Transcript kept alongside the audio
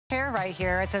chair right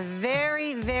here. It's a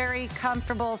very, very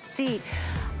comfortable seat.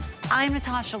 I'm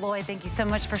Natasha Lloyd. Thank you so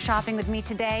much for shopping with me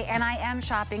today. And I am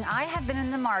shopping. I have been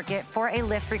in the market for a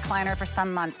lift recliner for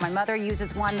some months. My mother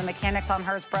uses one. The mechanics on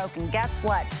hers broke. And guess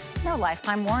what? No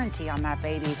lifetime warranty on that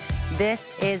baby.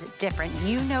 This is different.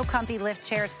 You know Comfy Lift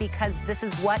chairs because this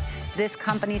is what this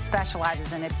company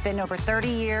specializes in. It's been over 30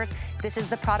 years. This is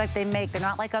the product they make. They're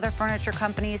not like other furniture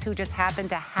companies who just happen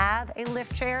to have a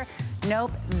lift chair.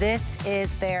 Nope, this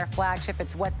is their flagship.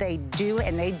 It's what they do,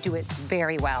 and they do it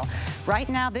very well. Right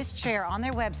now, this chair on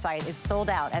their website is sold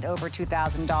out at over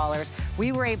 $2,000.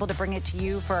 We were able to bring it to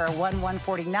you for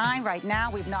 $149. Right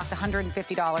now, we've knocked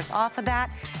 $150 off of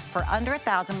that. For under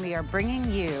 $1,000, we are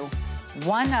bringing you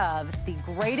one of the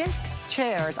greatest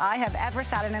chairs I have ever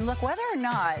sat in. And look, whether or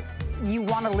not you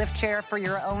want a lift chair for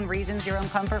your own reasons, your own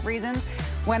comfort reasons,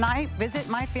 when I visit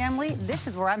my family, this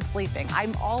is where I'm sleeping.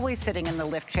 I'm always sitting in the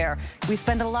lift chair. We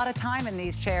spend a lot of time in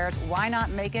these chairs. Why not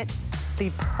make it the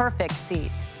perfect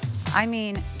seat? I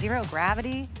mean, zero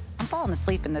gravity. I'm falling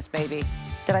asleep in this baby.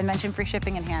 Did I mention free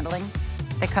shipping and handling?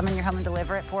 They come in your home and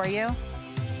deliver it for you.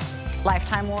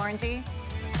 Lifetime warranty.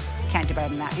 Can't do better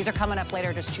than that. These are coming up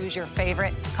later. Just choose your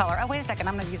favorite color. Oh, wait a second.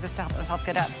 I'm going to use this to help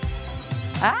get up.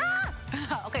 Ah!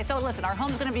 Okay, so listen, our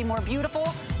home's going to be more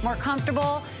beautiful, more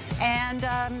comfortable, and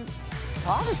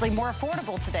obviously more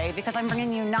affordable today because I'm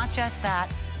bringing you not just that.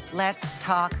 Let's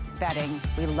talk bedding.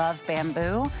 We love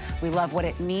bamboo. We love what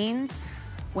it means.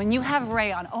 When you have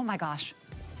rayon, oh my gosh.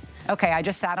 Okay, I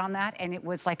just sat on that, and it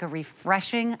was like a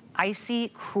refreshing,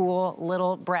 icy, cool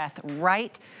little breath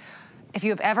right. If you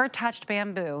have ever touched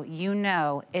bamboo, you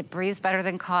know it breathes better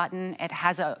than cotton. It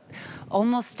has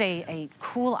almost a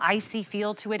cool, icy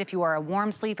feel to it. If you are a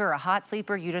warm sleeper or a hot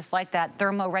sleeper, you just like that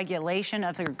thermoregulation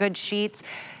of your good sheets.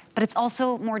 But it's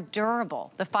also more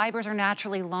durable. The fibers are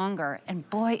naturally longer, and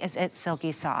boy, is it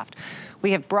silky soft.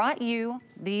 We have brought you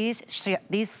these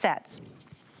sets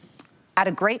at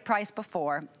a great price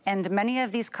before, and many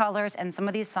of these colors and some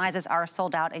of these sizes are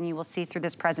sold out, and you will see through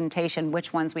this presentation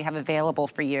which ones we have available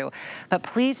for you. But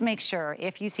please make sure,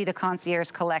 if you see the Concierge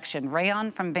collection,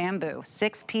 rayon from bamboo,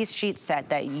 6-piece sheet set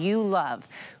that you love,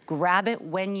 grab it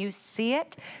when you see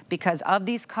it because of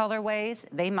these colorways.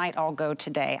 They might all go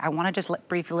today. I want to just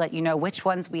briefly let you know which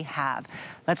ones we have.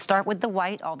 Let's start with the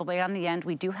white all the way on the end.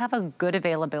 We do have a good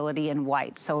availability in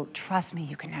white, so trust me,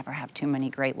 you can never have too many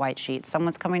great white sheets.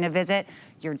 Someone's coming to visit,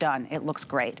 you're done. It looks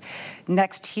great.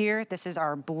 Next here, this is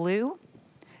our blue,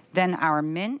 then our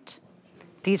mint.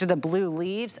 These are the blue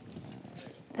leaves.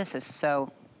 This is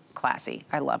so classy.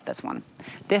 I love this one.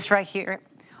 This right here,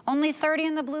 only 30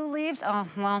 in the blue leaves? Oh,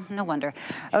 well, no wonder.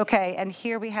 Okay, and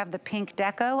here we have the pink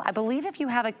deco. I believe if you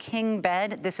have a king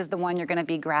bed, this is the one you're gonna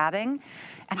be grabbing.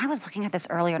 And I was looking at this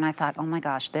earlier and I thought, oh my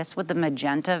gosh, this with the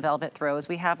magenta velvet throws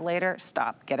we have later,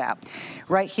 stop, get out.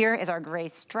 Right here is our gray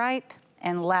stripe.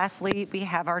 And lastly, we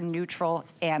have our neutral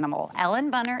animal.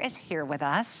 Ellen Bunner is here with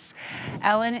us.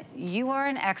 Ellen, you are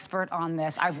an expert on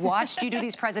this. I've watched you do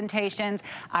these presentations.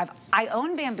 I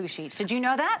own bamboo sheets. Did you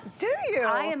know that? Do you?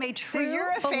 I am a true so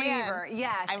you're a believer. Fan.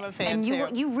 Yes. I'm a fan too.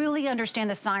 And you really understand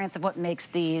the science of what makes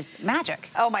these magic.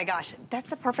 Oh my gosh, that's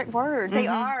the perfect word. They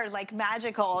are like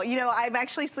magical. You know, I'm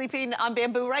actually sleeping on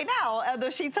bamboo right now. The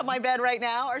sheets on my bed right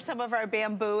now are some of our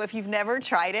bamboo. If you've never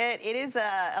tried it, it is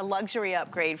a luxury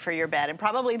upgrade for your bed and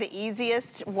probably the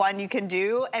easiest one you can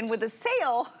do. And with a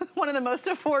sale, one of the most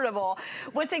affordable.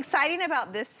 What's exciting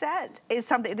about this set is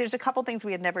there's a couple things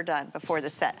we had never done before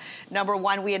this set. Number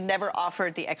one, we had never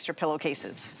offered the extra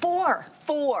pillowcases. Four.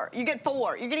 You get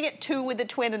 4. You're gonna get 2 with the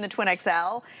twin and the twin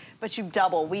XL, but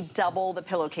we double the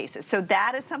pillowcases. So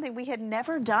that is something we had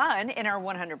never done in our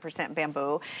 100%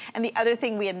 bamboo. And the other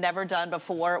thing we had never done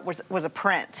before was a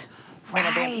print.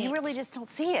 Right. You really just don't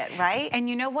see it, right? And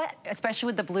you know what? Especially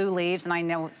with the blue leaves, and I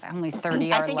know only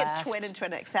 30 are left. I think it's twin and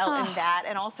twin XL in that,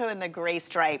 and also in the gray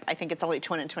stripe, I think it's only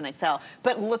twin and twin XL.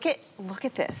 But look at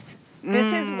this.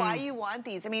 This is why you want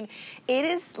these. I mean, it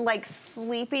is like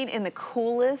sleeping in the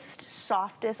coolest,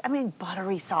 softest, I mean,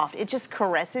 buttery soft. It just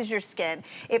caresses your skin.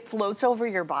 It floats over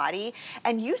your body.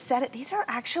 And you said it, these are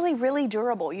actually really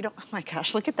durable. You don't, oh my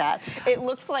gosh, look at that. It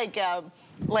looks like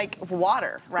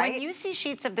water, right? When you see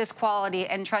sheets of this quality,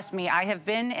 and trust me, I have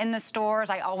been in the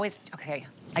stores, I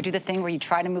do the thing where you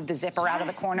try to move the zipper out of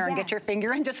the corner and get your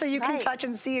finger in just so you can touch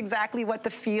and see exactly what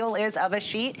the feel is of a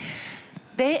sheet.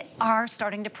 They are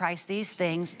starting to price these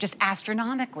things just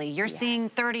astronomically. You're seeing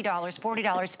 $30, $40,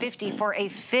 $50 for a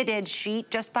fitted sheet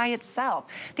just by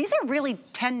itself. These are really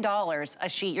 $10 a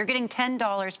sheet. You're getting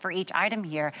 $10 for each item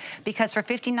here because for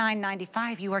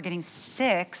 $59.95, you are getting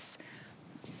 6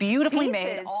 Beautifully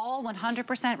made, all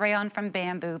 100% rayon from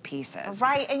bamboo pieces.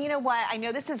 Right, and you know what? I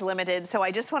know this is limited, so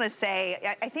I just want to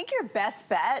say, I think your best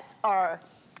bets are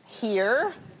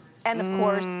here, and of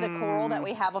course the coral that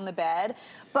we have on the bed.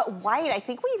 But white, I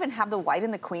think we even have the white in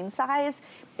the queen size.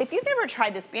 If you've never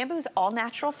tried this, bamboo is all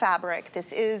natural fabric.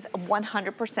 This is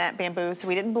 100% bamboo, so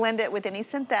we didn't blend it with any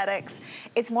synthetics.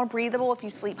 It's more breathable if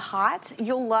you sleep hot.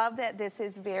 You'll love that this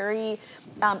is very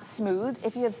smooth.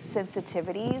 If you have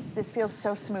sensitivities, this feels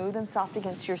so smooth and soft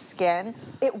against your skin.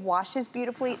 It washes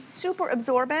beautifully, it's super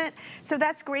absorbent. So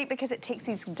that's great because it takes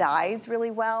these dyes really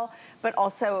well, but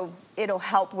also it'll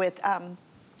help with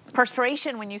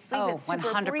perspiration when you sleep. It's super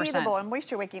 100%. breathable and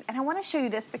moisture wicking. And I want to show you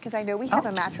this because I know we have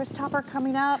a mattress topper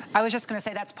coming up. I was just going to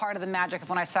say that's part of the magic of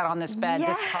when I sat on this bed.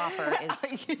 Yes. This topper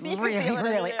is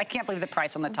really, I can't believe the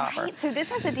price on the topper. Right. So this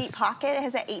has a deep pocket. It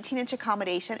has an 18-inch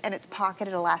accommodation and it's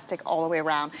pocketed elastic all the way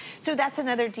around. So that's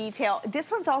another detail. This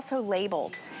one's also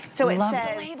labeled. So it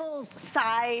says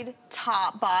side,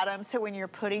 top, bottom. So when you're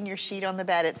putting your sheet on the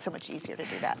bed, it's so much easier to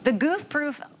do that. The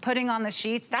goof-proof putting on the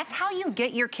sheets, that's how you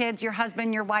get your kids, your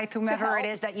husband, your wife, whomever it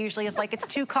is that usually is like, it's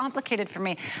too complicated for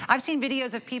me. I've seen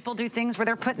videos of people do things where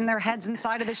they're putting their heads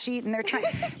inside of the sheet and they're trying.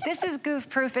 This is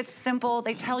goof-proof, it's simple.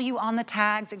 They tell you on the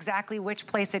tags exactly which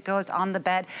place it goes on the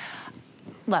bed.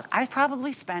 Look, I've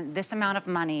probably spent this amount of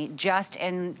money just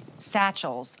in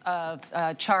satchels of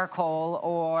charcoal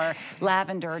or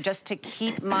lavender just to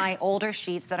keep my older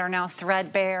sheets that are now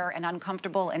threadbare and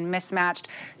uncomfortable and mismatched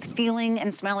feeling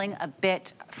and smelling a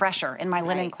bit fresher in my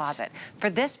linen closet. For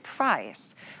this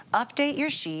price, update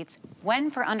your sheets. When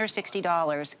for under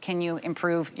 $60 can you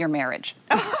improve your marriage?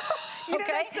 You know,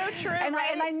 that's so true, and, right?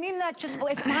 and I mean that just,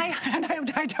 if my, and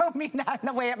I don't mean that in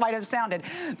the way it might have sounded,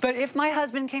 but if my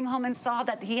husband came home and saw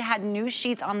that he had new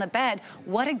sheets on the bed,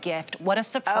 what a gift, what a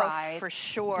surprise. Oh, for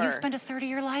sure. You spend a third of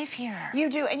your life here. You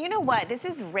do, and you know what? This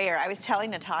is rare. I was telling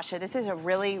Natasha, this is a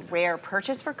really rare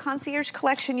purchase for Concierge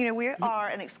Collection. You know, we are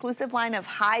an exclusive line of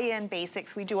high-end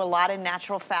basics. We do a lot in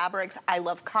natural fabrics. I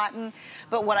love cotton,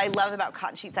 but what I love about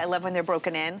cotton sheets, I love when they're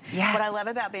broken in. Yes. What I love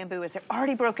about bamboo is they're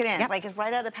already broken in, like it's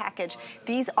right out of the package.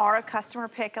 These are a customer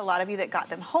pick. A lot of you that got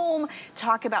them home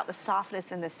talk about the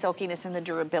softness and the silkiness and the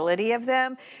durability of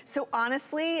them. So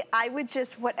honestly, I would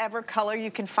just, whatever color you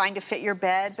can find to fit your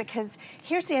bed, because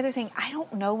here's the other thing, I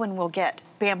don't know when we'll get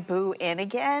bamboo in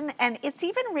again, and it's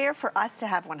even rare for us to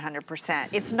have 100%.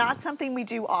 It's not something we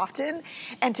do often,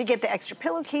 and to get the extra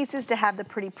pillowcases, to have the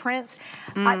pretty prints.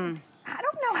 I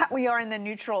don't know how we are in the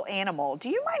neutral animal. Do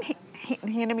you mind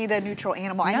handing me the neutral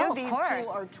animal? No, I know these two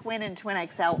are twin and twin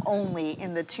XL only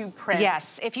in the two prints.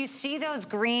 Yes, if you see those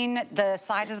green, the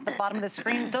sizes at the bottom of the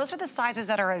screen, those are the sizes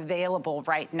that are available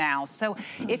right now. So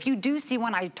if you do see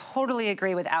one, I totally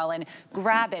agree with Ellen.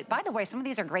 Grab it. By the way, some of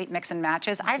these are great mix and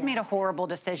matches. I've made a horrible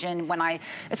decision when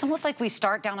it's almost like we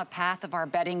start down a path of our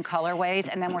bedding colorways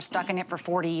and then we're stuck in it for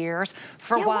 40 years.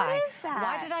 For why? What is that?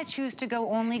 Why did I choose to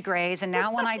go only grays? And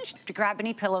now when I grab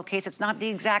any pillowcase, it's not the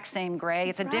exact same gray,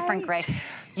 it's a different gray.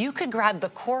 You could grab the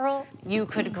coral, you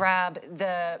could grab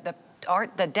the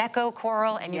deco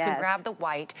coral, and you can grab the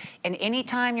white. And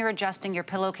anytime you're adjusting your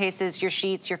pillowcases, your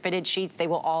sheets, your fitted sheets, they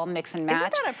will all mix and match.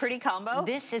 Isn't that a pretty combo?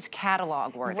 This is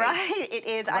catalog worthy. Right, it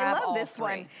is. I love this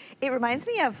one. It reminds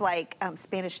me of like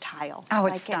Spanish tile. Oh,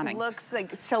 it's stunning. It looks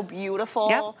like so beautiful.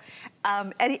 Yep.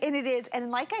 And it is, and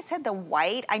like I said, the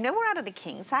white, I know we're out of the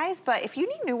king size, but if you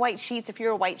need new white sheets, if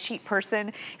you're a white sheet person,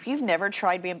 if you've never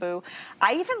tried bamboo,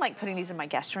 I even like putting these in my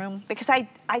guest room because I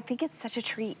think it's such a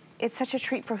treat. It's such a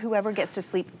treat for whoever gets to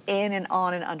sleep in and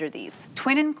on and under these.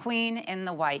 Twin and queen in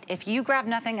the white. If you grab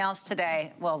nothing else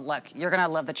today, well, look, you're gonna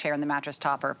love the chair and the mattress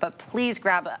topper, but please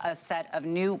grab a set of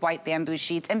new white bamboo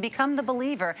sheets and become the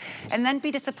believer, and then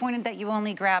be disappointed that you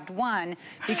only grabbed one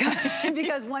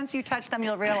because once you touch them,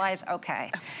 you'll realize,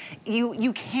 okay,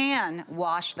 you can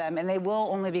wash them and they will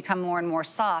only become more and more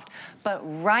soft, but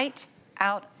right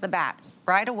out the bat,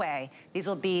 right away, these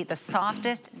will be the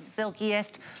softest,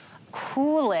 silkiest,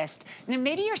 coolest. Now,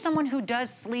 maybe you're someone who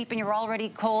does sleep and you're already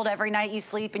cold every night you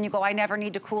sleep and you go, I never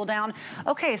need to cool down.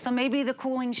 Okay, so maybe the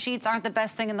cooling sheets aren't the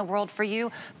best thing in the world for you,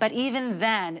 but even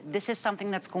then, this is something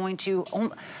that's going to,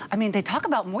 I mean, they talk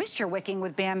about moisture wicking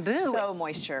with bamboo. So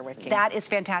moisture wicking. That is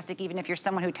fantastic, even if you're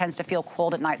someone who tends to feel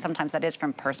cold at night. Sometimes that is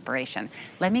from perspiration.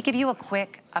 Let me give you a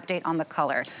quick update on the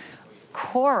color.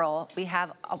 Coral, we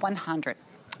have a 100,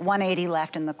 180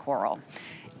 left in the coral.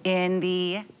 In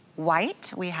the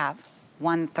white, we have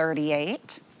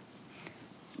 138.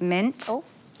 Mint,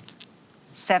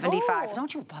 75. Oh.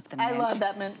 Don't you love the mint? I love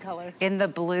that mint color. In the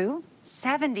blue,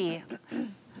 70.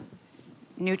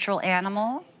 Neutral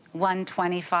animal,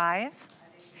 125.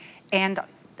 And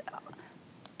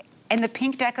And the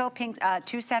pink deco, pink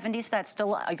 270, so that's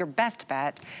still your best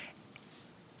bet.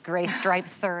 Gray stripe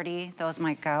 30, those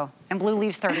might go. And blue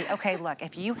leaves 30. Okay, look,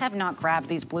 if you have not grabbed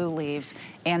these blue leaves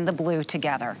and the blue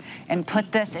together and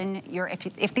put this in your,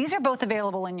 if these are both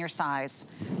available in your size,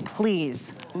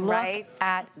 please look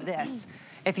at this.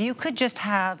 If you could just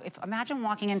have, imagine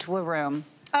walking into a room,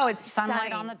 oh, it's sunlight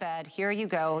stunning. on the bed. Here you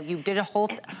go. You did a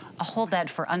whole bed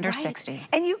for under 60.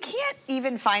 And you can't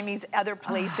even find these other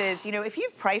places. You know, if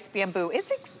you've priced bamboo,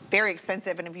 it's very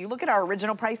expensive. And if you look at our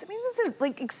original price, I mean, this is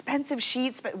like expensive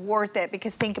sheets, but worth it,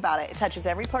 because think about it. It touches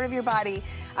every part of your body.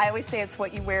 I always say it's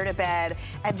what you wear to bed,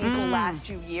 and these will last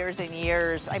you years and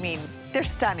years. I mean, they're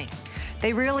stunning.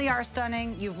 They really are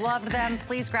stunning. You've loved them.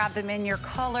 Please grab them in your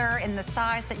color, in the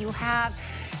size that you have.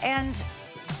 And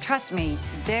trust me,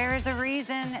 there's a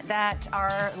reason that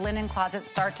our linen closets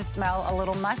start to smell a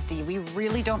little musty. We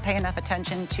really don't pay enough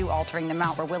attention to altering them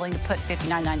out. We're willing to put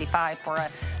 $59.95 for a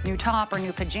new top or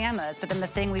new pajamas, but then the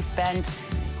thing we spend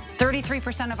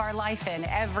 33% of our life in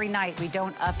every night, we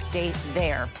don't update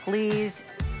there. Please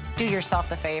do yourself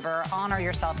the favor, honor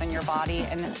yourself and your body,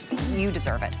 and you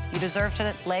deserve it. You deserve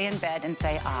to lay in bed and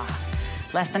say,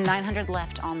 less than 900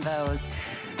 left on those.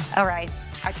 All right,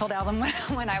 I told Alvin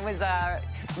when I was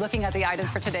looking at the items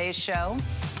for today's show,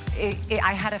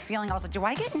 I had a feeling, I was like, do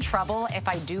I get in trouble if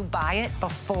I do buy it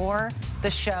before the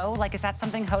show? Like, is that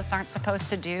something hosts aren't supposed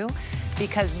to do?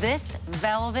 Because this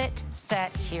velvet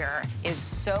set here is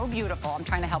so beautiful. I'm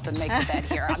trying to help them make the bed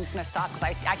here. I'm just gonna stop because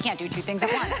I can't do two things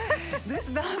at once. This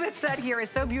velvet set here is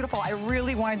so beautiful. I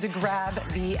really wanted to grab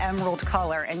the emerald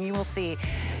color, and you will see,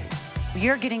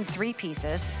 you're getting 3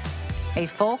 pieces, a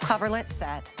full coverlet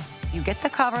set. You get the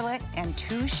coverlet and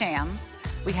 2 shams.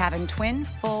 We have in twin,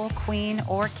 full, queen,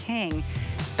 or king.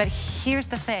 But here's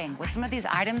the thing, with some of these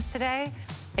items today,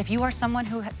 if you are someone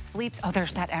who sleeps, oh,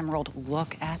 there's that emerald,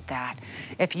 look at that.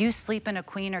 If you sleep in a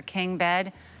queen or king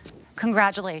bed,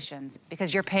 congratulations,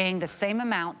 because you're paying the same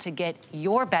amount to get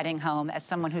your bedding home as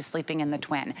someone who's sleeping in the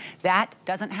twin. That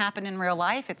doesn't happen in real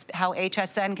life. It's how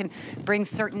HSN can bring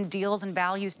certain deals and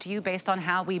values to you based on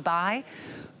how we buy.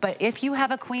 But if you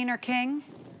have a queen or king,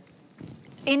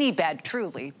 any bed,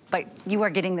 truly, but you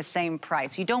are getting the same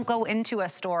price. You don't go into a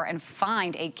store and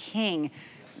find a king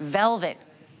velvet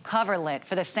coverlet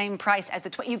for the same price as the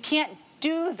twin. You can't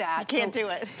do that. You can't do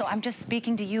it. So I'm just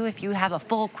speaking to you. If you have a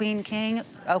full queen king,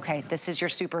 okay, this is your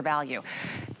super value.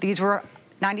 These were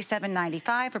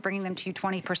 $97.95. We're bringing them to you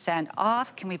 20%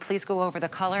 off. Can we please go over the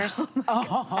colors?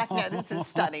 I know, this is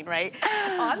stunning, right?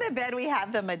 On the bed, we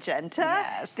have the magenta.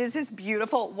 Yes. This is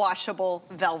beautiful washable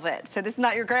velvet. So this is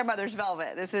not your grandmother's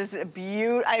velvet. This is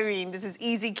beautiful. I mean, this is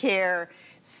easy care,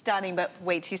 stunning, but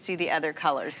wait till you see the other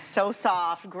colors. So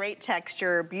soft, great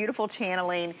texture, beautiful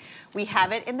channeling. We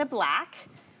have it in the black.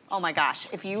 Oh my gosh,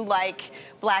 if you like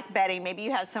black bedding, maybe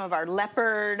you have some of our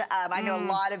leopard. I know a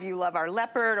lot of you love our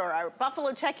leopard or our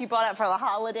buffalo check you bought out for the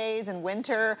holidays and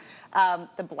winter.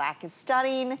 The black is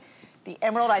stunning. The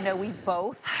emerald, I know we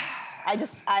both.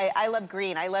 I love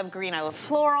green. I love green. I love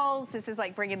florals. This is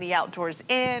like bringing the outdoors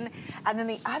in. And then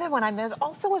the other one, I'm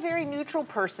also a very neutral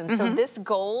person. So this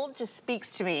gold just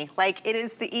speaks to me. Like, it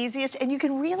is the easiest. And you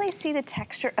can really see the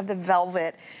texture of the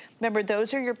velvet. Remember,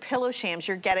 those are your pillow shams.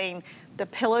 You're getting the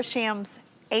pillow shams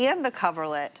and the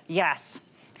coverlet. Yes.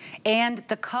 And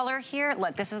the color here,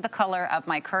 look, this is the color of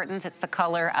my curtains. It's the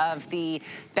color of the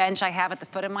bench I have at the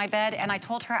foot of my bed. And I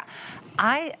told her,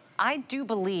 I do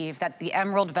believe that the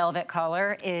emerald velvet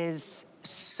color is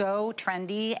so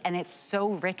trendy and it's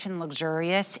so rich and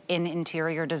luxurious in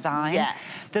interior design.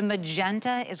 Yes. The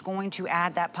magenta is going to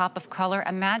add that pop of color.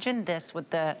 Imagine this with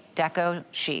the deco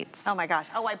sheets. Oh my gosh.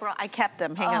 Oh, I kept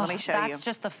them. Hang on, let me show you. That's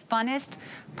just the funnest.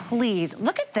 Please,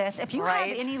 look at this. If you have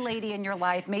any lady in your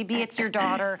life, maybe it's your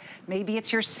daughter, maybe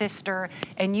it's your sister,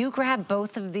 and you grab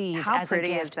both of these How as a gift.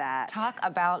 pretty is that? Talk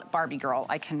about Barbie girl.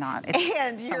 I cannot. It's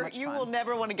and so much you fun. will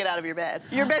never want to get out of your bed.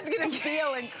 Your bed's going to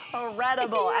feel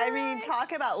incredible. I mean,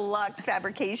 talk about luxe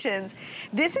fabrications.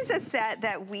 This is a set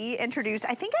that we introduced.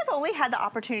 I think I've only had the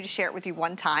opportunity to share it with you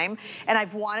one time, and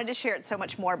I've wanted to share it so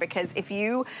much more because if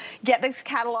you get those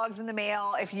catalogs in the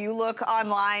mail, if you look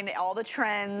online, all the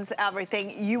trends,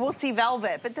 everything, you will see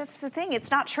velvet. But that's the thing, it's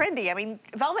not trendy. I mean,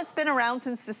 velvet's been around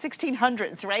since the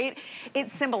 1600s, right? It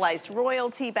symbolized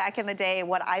royalty back in the day.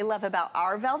 What I love about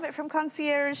our velvet from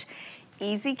Concierge,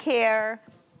 easy care,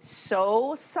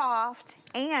 so soft,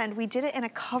 and we did it in a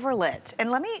coverlet. And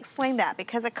let me explain that,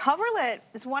 because a coverlet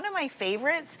is one of my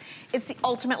favorites. It's the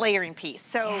ultimate layering piece.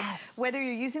 So whether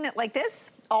you're using it like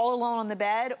this, all alone on the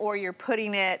bed, or you're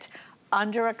putting it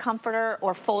under a comforter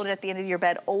or folded at the end of your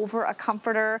bed over a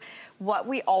comforter, what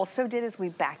we also did is we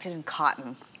backed it in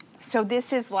cotton. So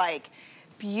this is like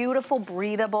beautiful,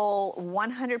 breathable,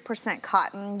 100%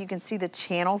 cotton. You can see the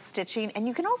channel stitching, and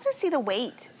you can also see the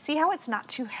weight. See how it's not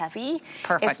too heavy? It's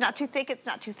perfect. It's not too thick, it's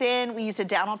not too thin. We used a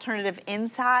down alternative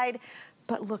inside.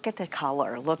 But look at the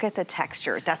color, look at the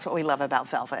texture. That's what we love about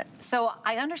velvet. So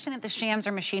I understand that the shams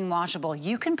are machine washable.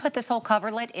 You can put this whole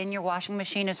coverlet in your washing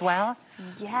machine as well?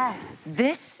 Yes.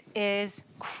 This is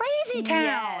crazy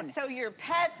town. Yes. So your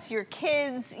pets, your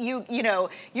kids, you know,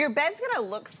 your bed's gonna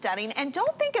look stunning. And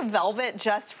don't think of velvet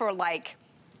just for like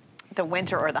the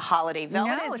winter or the holiday.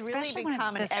 Velvet has really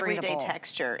become an everyday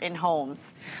texture in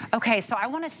homes. Okay, so I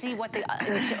want to see what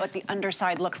the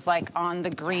underside looks like on the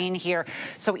green here.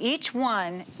 So each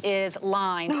one is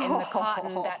lined in the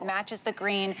cotton that matches the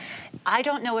green. I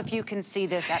don't know if you can see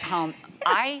this at home.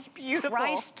 I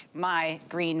priced my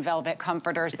green velvet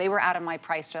comforters. They were out of my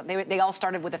price. They all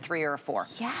started with a 3 or a 4.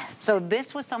 Yes. So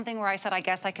this was something where I said, I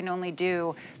guess I can only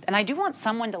do, and I do want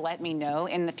someone to let me know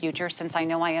in the future, since I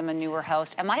know I am a newer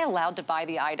host, am I allowed to buy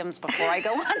the items before I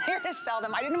go on there to sell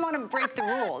them? I didn't want to break the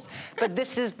rules, but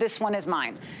this one is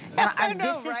mine. And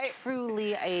this is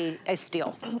truly a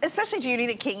steal. Especially, do you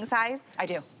need a king size? I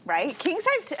do. Right? King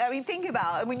size, I mean, think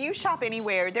about it. When you shop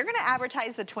anywhere, they're going to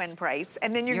advertise the twin price,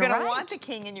 and then you're going to want the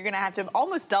king, and you're going to have to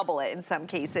almost double it in some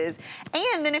cases.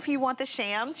 And then if you want the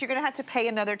shams, you're going to have to pay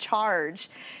another charge.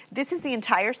 This is the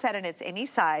entire set, and it's any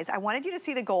size. I wanted you to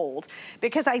see the gold,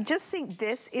 because I just think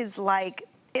this is like,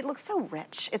 it looks so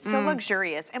rich. It's so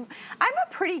luxurious. And I'm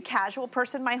a pretty casual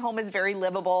person. My home is very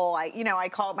livable. I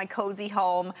call it my cozy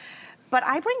home. But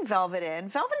I bring velvet in.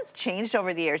 Velvet has changed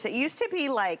over the years. It used to be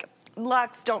like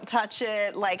luxe, don't touch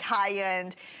it, like high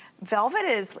end. Velvet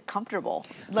is comfortable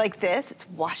like this. It's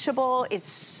washable, it's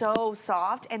so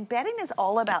soft, and bedding is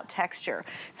all about texture.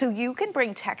 So you can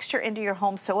bring texture into your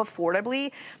home so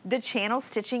affordably. The channel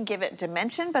stitching give it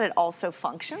dimension, but it also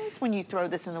functions when you throw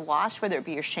this in the wash, whether it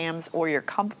be your shams or your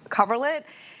coverlet.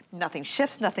 Nothing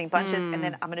shifts, nothing bunches, and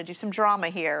then I'm gonna do some drama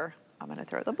here. I'm gonna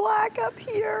throw the black up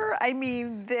here. I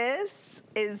mean, this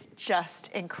is just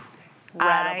incredible.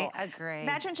 I agree.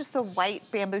 Imagine just the white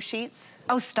bamboo sheets.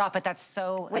 Oh, stop it. That's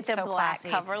so with the black classy.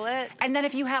 Coverlet. And then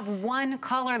if you have one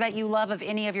color that you love of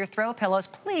any of your throw pillows,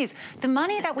 please, the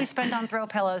money that we spend on throw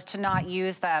pillows to not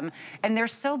use them, and they're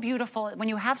so beautiful. When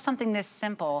you have something this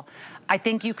simple, I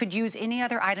think you could use any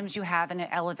other items you have and it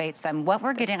elevates them. What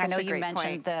we're getting, I know you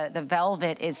mentioned the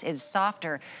velvet is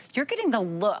softer. You're getting the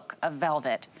look of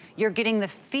velvet. You're getting the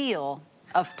feel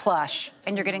of plush,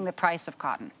 and you're getting the price of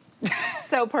cotton.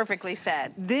 So perfectly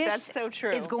said. That's so true.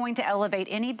 Is going to elevate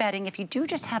any bedding. If you do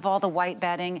just have all the white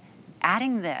bedding,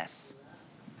 adding this,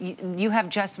 you have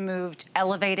just moved,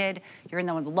 elevated. You're in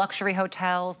the luxury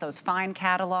hotels, those fine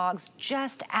catalogs,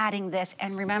 just adding this.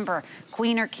 And remember,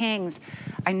 queen or kings,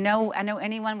 I know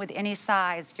anyone with any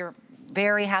size, you're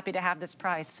very happy to have this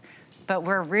price, but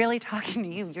we're really talking to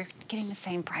you. You're getting the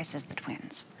same price as the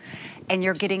twins. And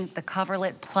you're getting the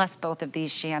coverlet plus both of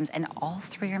these shams, and all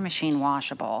 3 are machine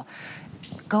washable.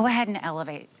 Go ahead and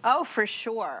elevate. Oh, for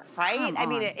sure, right? I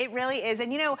mean, it really is.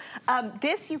 And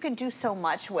this you can do so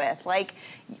much with. Like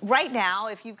right now,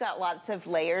 if you've got lots of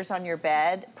layers on your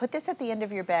bed, put this at the end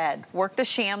of your bed. Work the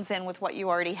shams in with what you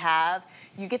already have.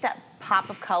 You get that pop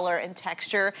of color and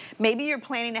texture. Maybe you're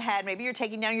planning ahead. Maybe you're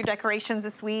taking down your decorations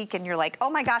this week and you're like, oh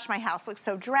my gosh, my house looks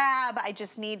so drab. I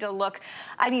just need to look,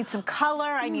 I need some color.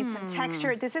 I need some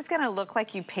texture. This is gonna look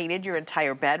like you painted your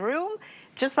entire bedroom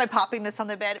just by popping this on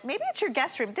the bed. Maybe it's your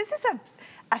guest room. This is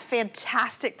a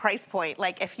fantastic price point.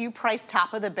 Like if you price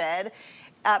top of the bed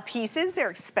pieces, they're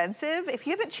expensive. If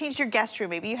you haven't changed your guest room,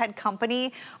 maybe you had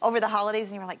company over the holidays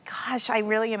and you were like, gosh, I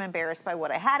really am embarrassed by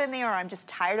what I had in there, or I'm just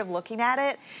tired of looking at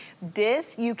it.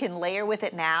 This, you can layer with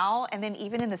it now, and then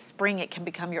even in the spring, it can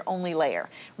become your only layer.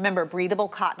 Remember, breathable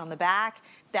cotton on the back,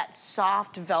 that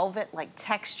soft velvet-like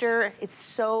texture. It's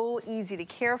so easy to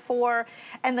care for.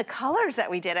 And the colors that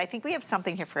we did, I think we have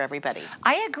something here for everybody.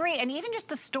 I agree, and even just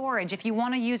the storage, if you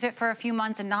want to use it for a few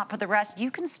months and not for the rest,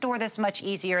 you can store this much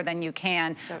easier than you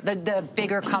can. So the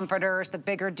bigger comforters, the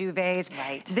bigger duvets.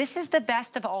 Right. This is the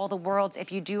best of all the worlds.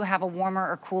 If you do have a warmer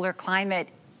or cooler climate,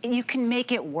 you can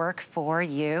make it work for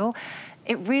you.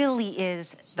 It really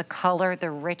is the color,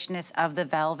 the richness of the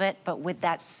velvet, but with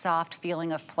that soft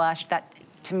feeling of plush that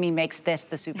to me makes this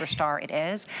the superstar it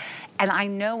is. And I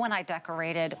know when I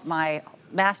decorated my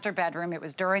master bedroom, it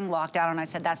was during lockdown, and I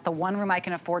said, that's the one room I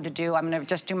can afford to do. I'm gonna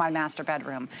just do my master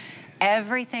bedroom.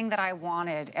 Everything that I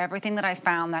wanted, everything that I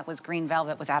found that was green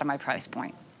velvet was out of my price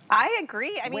point. I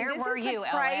agree. I mean, Where this were is you, the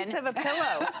price Ellen? of a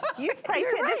pillow. You've priced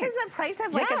it. Right. This is the price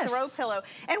of like a throw pillow.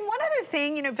 And one other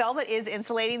thing, velvet is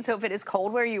insulating, so if it is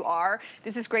cold where you are,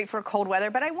 this is great for cold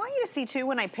weather. But I want you to see too,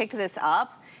 when I picked this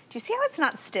up, Do you see how it's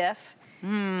not stiff?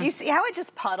 Do you see how it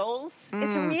just puddles?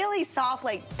 It's really soft,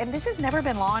 and this has never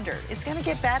been laundered. It's gonna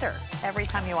get better every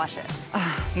time you wash it.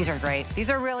 These are great. These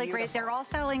are really great. They're all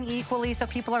selling equally, so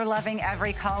people are loving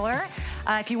every color.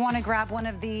 If you wanna grab one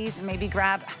of these, maybe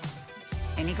grab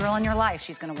any girl in your life,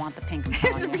 she's gonna want the pink, I'm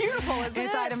telling you. It's beautiful, isn't it?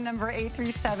 It's item number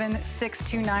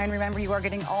 837629. Remember, you are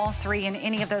getting all three in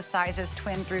any of those sizes,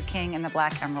 twin through king in the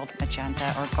black, emerald,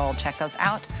 magenta, or gold. Check those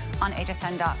out on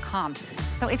hsn.com.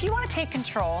 So if you want to take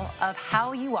control of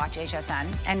how you watch HSN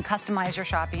and customize your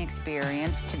shopping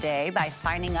experience today by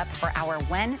signing up for our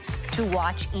When to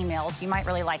Watch emails, you might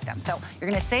really like them. So you're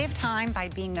gonna save time by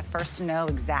being the first to know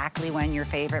exactly when your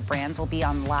favorite brands will be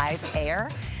on live air,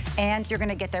 and you're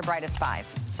gonna get their brightest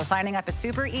buys. So signing up is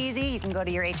super easy. You can go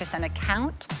to your HSN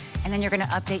account, and then you're gonna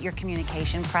update your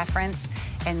communication preference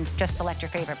and just select your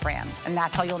favorite brands. And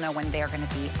that's how you'll know when they're gonna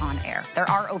be on air. There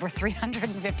are over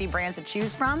 350 brands to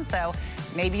choose from, so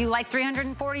maybe you like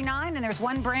 349 and there's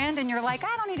one brand and you're like,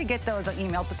 I don't need to get those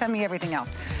emails, but send me everything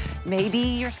else. Maybe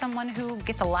you're someone who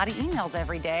gets a lot of emails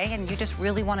every day and you just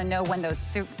really wanna know when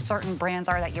those certain brands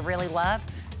are that you really love.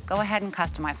 Go ahead and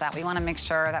customize that. We want to make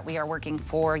sure that we are working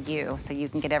for you so you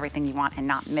can get everything you want and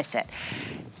not miss it.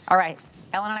 All right,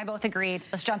 Ellen and I both agreed.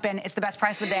 Let's jump in. It's the best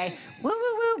price of the day. Woo,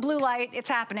 woo, woo, blue light, it's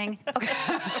happening.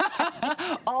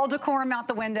 Okay. All decorum out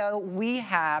the window. We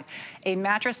have a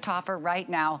mattress topper right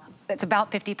now that's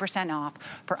about 50% off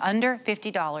for under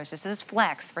 $50. This is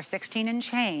flex for 16 and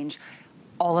change.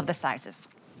 All of the sizes.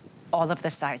 All of the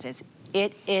sizes.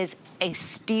 It is a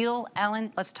steal,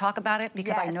 Ellen. Let's talk about it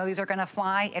because I know these are gonna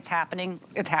fly. It's happening,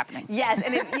 it's happening. Yes,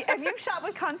 and if you've shopped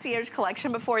with Concierge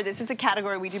Collection before, this is a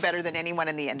category we do better than anyone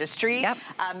in the industry. Yep.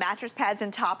 Mattress pads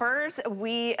and toppers.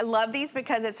 We love these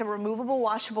because it's a removable,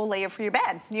 washable layer for your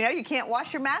bed. You know, you can't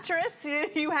wash your mattress.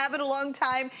 You have it a long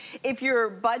time. If your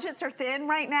budgets are thin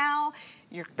right now,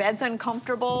 your bed's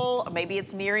uncomfortable, or maybe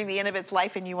it's nearing the end of its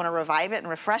life and you wanna revive it and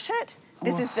refresh it,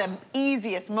 this is the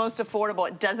easiest, most affordable.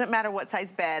 It doesn't matter what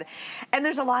size bed. And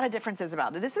there's a lot of differences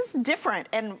about it. This is different.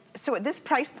 And so at this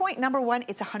price point, number one,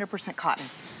 it's 100% cotton.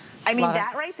 I mean,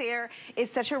 that right there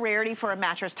is such a rarity for a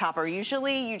mattress topper.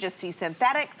 Usually you just see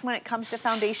synthetics when it comes to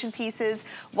foundation pieces.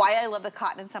 Why I love the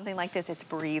cotton in something like this, it's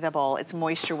breathable, it's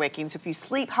moisture wicking. So if you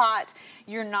sleep hot,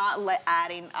 you're not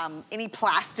adding any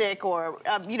plastic or,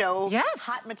 you know,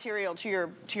 hot material to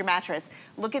your mattress.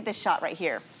 Look at this shot right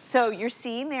here. So you're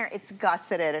seeing there, it's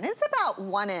gusseted and it's about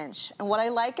 1 inch. And what I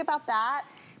like about that,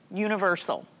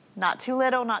 universal. Not too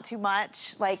little, not too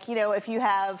much. Like, you know, if you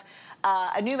have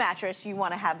a new mattress, you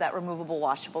want to have that removable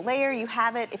washable layer. You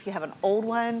have it. If you have an old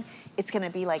one, it's going to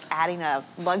be like adding a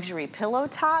luxury pillow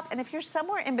top. And if you're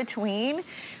somewhere in between,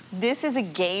 this is a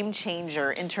game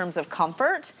changer in terms of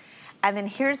comfort. And then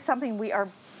here's something we are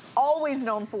always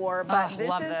known for, but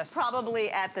this is probably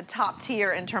at the top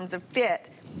tier in terms of fit.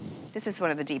 This is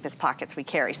one of the deepest pockets we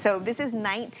carry. So this is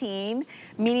 19,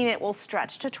 meaning it will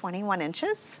stretch to 21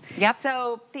 inches. Yep.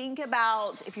 So think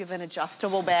about if you have an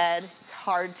adjustable bed, it's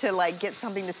hard to like get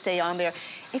something to stay on there.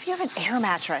 If you have an air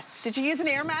mattress, did you use an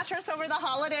air mattress over the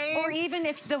holidays? Or even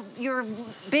if your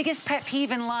biggest pet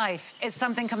peeve in life is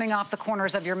something coming off the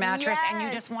corners of your mattress and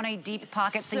you just want a deep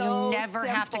pocket so you never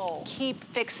have to keep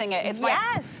fixing it. It's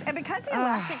and because the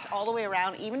elastic's all the way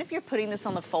around, even if you're putting this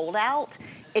on the fold out,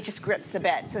 it just grips the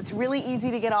bed. So it's really easy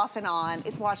to get off and on.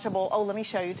 It's washable. Oh, let me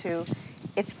show you too.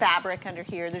 It's fabric under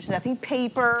here. There's nothing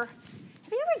paper.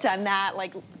 Have you ever done that?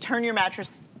 Like turn your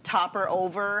mattress topper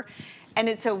over and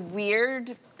it's a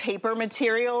weird paper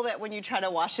material that when you try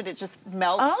to wash it, it just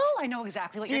melts. Oh, I know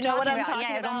exactly what you're talking about.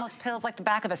 Yeah, it almost feels like the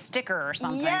back of a sticker or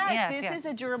something. Yes, this is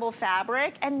a durable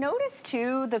fabric. And notice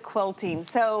too the quilting.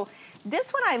 So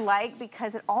this one I like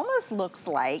because it almost looks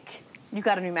like you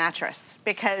got a new mattress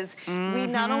because we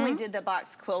not only did the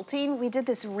box quilting, we did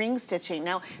this ring stitching.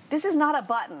 Now, this is not a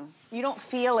button. You don't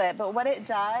feel it, but what it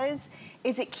does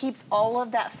is it keeps all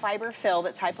of that fiber fill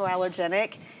that's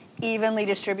hypoallergenic evenly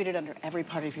distributed under every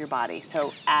part of your body.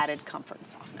 So added comfort and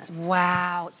softness.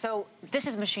 Wow. So this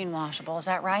is machine washable, is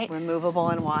that right? Removable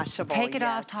and washable. Take it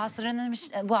off, toss it in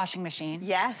the washing machine.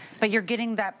 Yes. But you're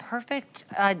getting that perfect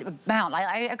amount.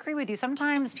 I agree with you.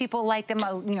 Sometimes people like them,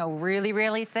 you know, really,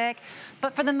 really thick.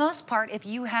 But for the most part, if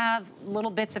you have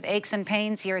little bits of aches and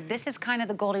pains here, this is kind of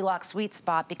the Goldilocks sweet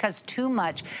spot because too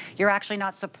much, you're actually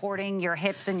not supporting your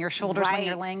hips and your shoulders when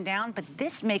you're laying down. But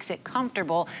this makes it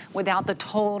comfortable without the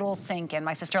total sink in.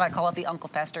 My sister and I call it the Uncle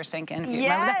Fester sink in. If you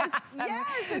remember that.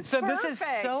 Yes, it's so this is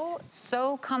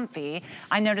so comfy.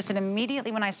 I noticed it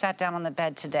immediately when I sat down on the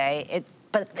bed today.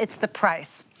 but it's the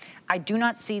price. I do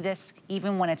not see this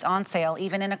even when it's on sale,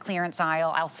 even in a clearance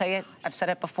aisle. I'll say it, I've said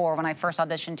it before, when I first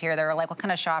auditioned here, they were like, what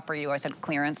kind of shop are you? I said,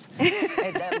 clearance.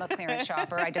 I'm a clearance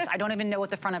shopper. I don't even know what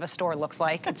the front of a store looks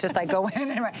like. It's just I go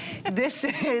in and this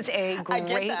is a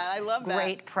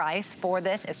great price for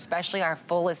this, especially our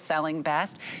full is selling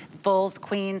best. Fulls,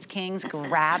 queens, kings,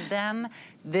 grab them.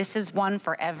 This is one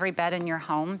for every bed in your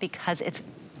home because it's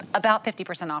about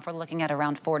 50% off. We're looking at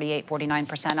around 48,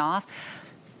 49% off.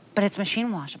 But it's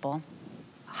machine washable,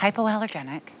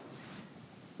 hypoallergenic,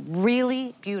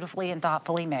 really beautifully and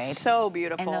thoughtfully made. So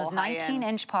beautiful. And those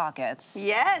 19-inch pockets.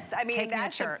 Yes, I mean, take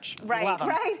that's me to church.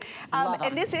 Right.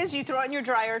 And this is, you throw it in your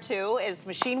dryer too. It's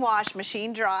machine wash,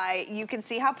 machine dry. You can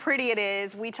see how pretty it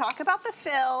is. We talk about the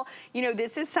fill. You know,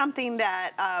 this is something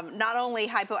that not only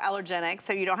hypoallergenic,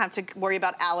 so you don't have to worry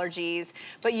about allergies,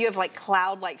 but you have like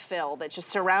cloud-like fill that just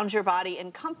surrounds your body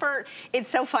in comfort. It's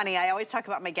so funny. I always talk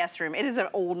about my guest room. It is an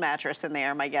old mattress in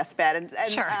there, my guest bed.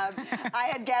 And sure.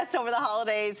 I had guests over the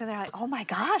holidays and they're like, oh my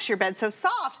gosh, your bed's so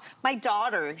soft. My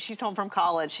daughter, she's home from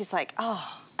college. She's like,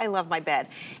 oh, I love my bed.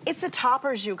 It's the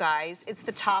toppers, you guys. It's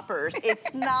the toppers.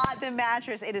 It's not the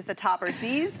mattress. It is the toppers.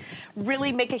 These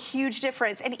really make a huge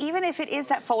difference. And even if it is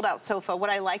that fold-out sofa, what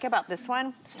I like about this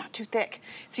one, it's not too thick.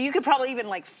 So you could probably even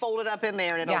like fold it up in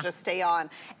there and it'll just stay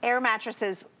on. Air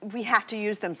mattresses, we have to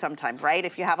use them sometime, right?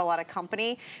 If you have a lot of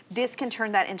company, this can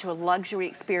turn that into a luxury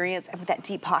experience. And with that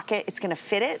deep pocket, it's gonna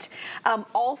fit it.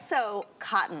 Also,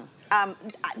 cotton.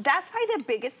 That's probably the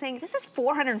biggest thing. This is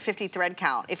 450 thread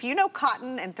count. If you know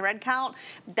cotton and thread count,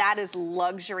 that is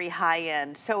luxury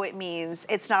high-end. So it means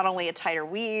it's not only a tighter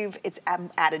weave, it's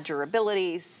added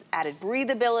durability, added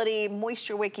breathability,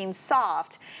 moisture wicking,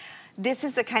 soft. This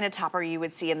is the kind of topper you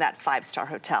would see in that 5-star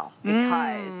hotel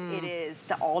because it is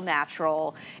the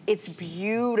all-natural. It's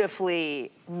beautifully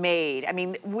made. I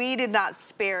mean, we did not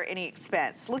spare any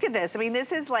expense. Look at this. I mean,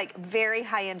 this is like very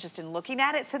high-end just in looking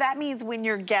at it. So that means when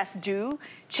your guests do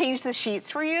change the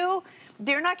sheets for you,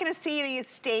 they're not going to see any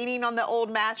staining on the old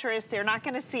mattress. They're not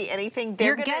going to see anything.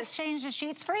 Your guests change the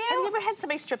sheets for you? Have you ever had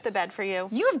somebody strip the bed for you?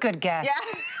 You have good guests.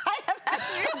 Yes, I have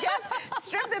had guests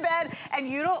strip the bed, and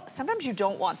you don't. Sometimes you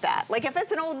don't want that. Like if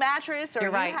it's an old mattress or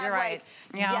you have like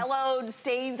yellowed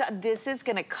stains, this is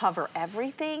going to cover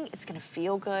everything. It's going to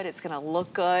feel good. It's going to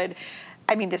look good.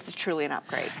 I mean, this is truly an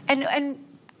upgrade. And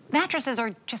mattresses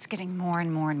are just getting more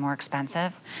and more and more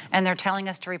expensive, and they're telling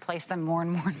us to replace them more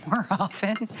and more and more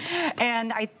often.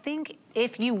 And I think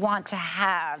if you want to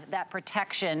have that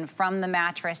protection from the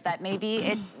mattress that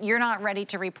maybe you're not ready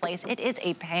to replace, it is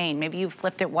a pain. Maybe you've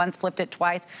flipped it once, flipped it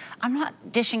twice. I'm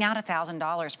not dishing out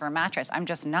 $1,000 for a mattress. I'm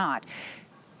just not.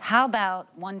 How about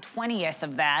 1/20th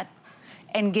of that?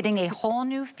 And getting a whole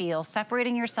new feel,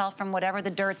 separating yourself from whatever the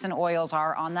dirts and oils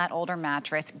are on that older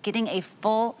mattress, getting a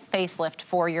full facelift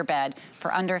for your bed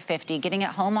for under $50, getting it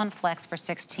home on Flex for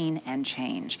 $16 and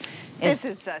change. This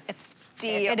is a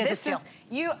steal. It is a steal.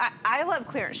 I love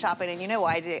clearance shopping, and you know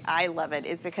why I love it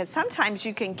is because sometimes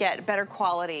you can get better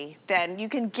quality than you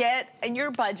can get in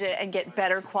your budget and get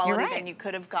better quality than you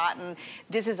could have gotten.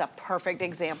 This is a perfect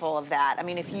example of that. I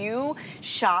mean, if you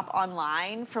shop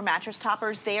online for mattress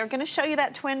toppers, they are going to show you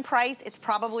that twin price. It's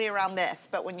probably around this,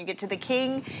 but when you get to the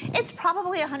king, it's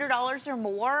probably $100 or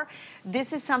more.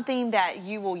 This is something that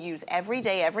you will use every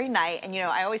day, every night, and you know,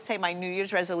 I always say my New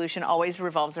Year's resolution always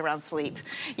revolves around sleep.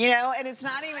 You know, and it's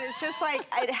not even, it's just like,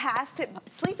 it has to,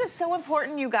 sleep is so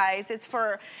important, you guys. It's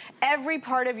for every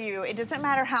part of you. It doesn't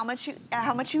matter how much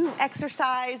you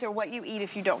exercise or what you eat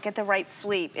if you don't get the right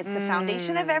sleep. It's the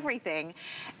foundation of everything.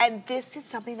 And this is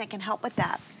something that can help with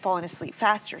that. Falling asleep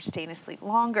faster, staying asleep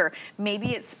longer.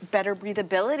 Maybe it's better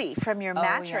breathability from your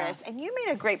mattress. And you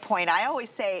made a great point. I always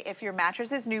say if your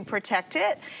mattress is new, protect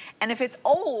it. And if it's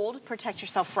old, protect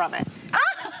yourself from it.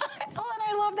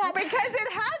 I love that. Because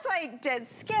it has like dead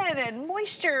skin and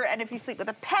moisture, and if you sleep with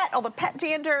a pet, all the pet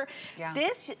dander,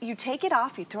 this, you take it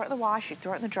off, you throw it in the wash, you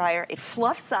throw it in the dryer, it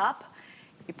fluffs up,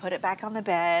 you put it back on the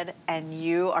bed, and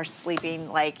you are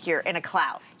sleeping like you're in a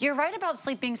cloud. You're right about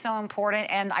sleep being so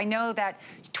important, and I know that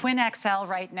Twin XL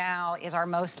right now is our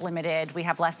most limited. We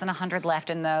have less than 100 left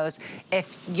in those.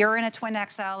 If you're in a Twin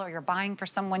XL or you're buying for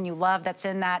someone you love that's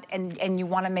in that and you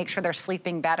want to make sure they're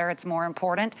sleeping better, it's more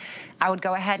important, I would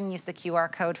go ahead and use the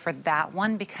QR code for that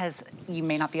one because you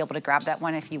may not be able to grab that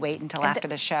one if you wait until after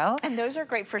the show. And those are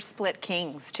great for split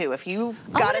kings too. If you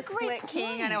got a split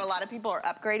king, I know a lot of people are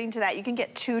upgrading to that. You can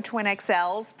get 2 Twin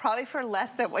XLs probably for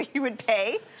less than what you would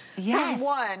pay for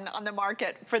one on the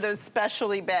market for those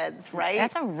specialty beds, right?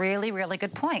 That's a really, really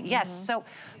good point. Yes. So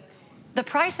The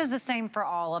price is the same for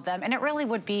all of them, and it really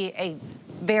would be a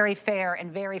very fair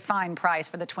and very fine price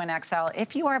for the Twin XL.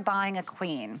 If you are buying a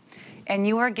queen and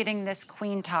you are getting this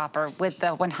queen topper with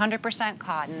the 100%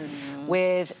 cotton,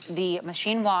 with the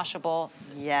machine washable,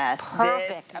 yes,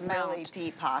 perfect this amount. Really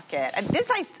deep pocket. And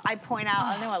this I point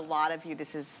out, I know a lot of you,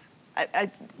 this is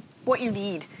what you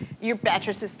need. Your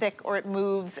mattress is thick or it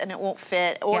moves and it won't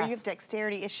fit, or you have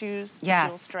dexterity issues, dual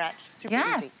stretch, super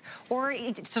easy. Or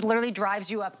it literally drives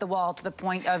you up the wall to the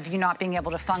point of you not being able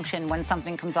to function when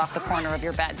something comes off the corner of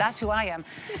your bed. That's who I am.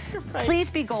 Right. Please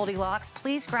be Goldilocks.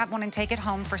 Please grab one and take it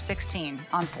home for $16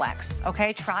 on Flex,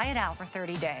 okay? Try it out for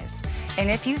 30 days. And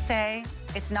if you say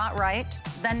it's not right,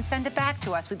 then send it back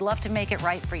to us. We'd love to make it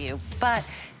right for you. But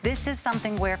this is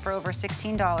something where for over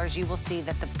 $16, you will see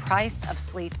that the price of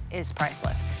sleep is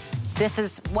priceless. This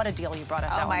is, what a deal you brought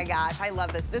us out. Oh my gosh, I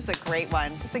love this. This is a great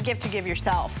one. It's a gift to give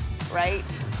yourself, right?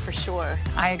 For sure.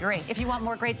 I agree. If you want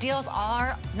more great deals,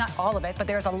 not all of it, but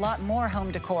there's a lot more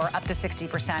home decor up to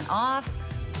 60% off.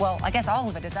 Well, I guess all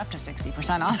of it is up to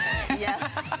 60% off. Yeah.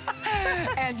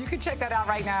 And you can check that out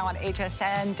right now on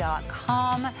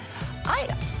hsn.com.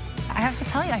 I have to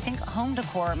tell you, I think home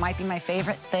decor might be my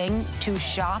favorite thing to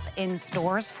shop in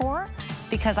stores for,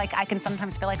 because I can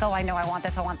sometimes feel like, oh, I know I want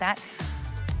this, I want that.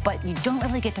 But you don't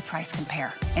really get to price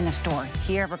compare in a store.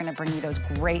 Here, we're gonna bring you those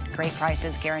great, great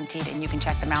prices guaranteed, and you can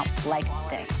check them out like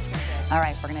this. All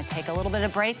right, we're gonna take a little bit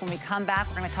of break. When we come back,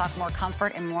 we're gonna talk more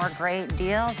comfort and more great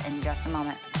deals in just a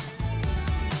moment.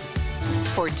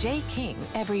 For Jay King,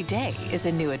 every day is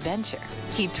a new adventure.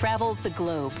 He travels the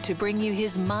globe to bring you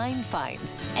his mind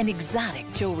finds and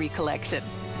exotic jewelry collection.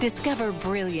 Discover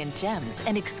brilliant gems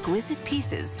and exquisite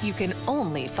pieces you can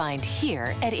only find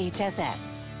here at HSN.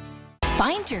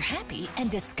 Find your happy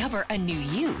and discover a new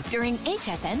you during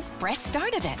HSN's Fresh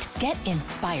Start event. Get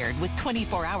inspired with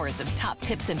 24 hours of top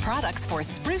tips and products for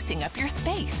sprucing up your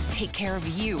space. Take care of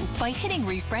you by hitting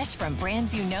refresh from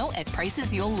brands you know at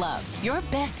prices you'll love. Your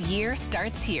best year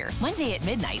starts here, Monday at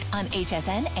midnight on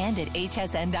HSN and at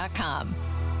hsn.com.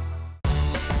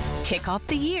 Kick off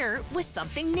the year with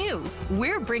something new.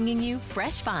 We're bringing you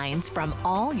fresh finds from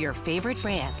all your favorite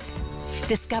brands.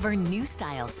 Discover new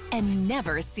styles and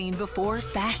never seen before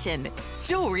fashion,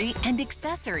 jewelry, and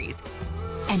accessories.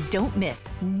 And don't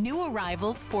miss new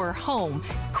arrivals for home,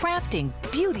 crafting,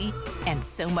 beauty, and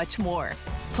so much more.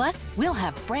 Plus, we'll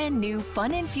have brand new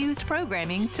fun-infused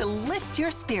programming to lift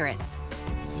your spirits.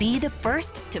 Be the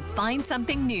first to find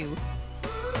something new.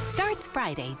 Starts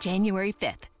Friday, January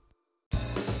 5th.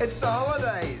 It's the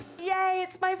holidays. Yay,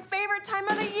 it's my favorite time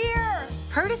of the year.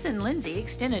 Curtis and Lindsay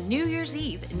extend a New Year's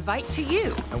Eve invite to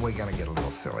you. And we're gonna get a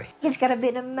little silly. It's gonna be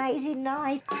an amazing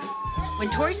night. When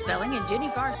Tori Spelling and Jenny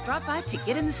Garth drop by to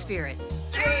get in the spirit.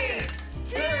 3,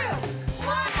 2,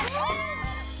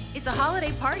 1. It's a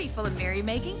holiday party full of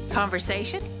merrymaking,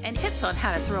 conversation, and tips on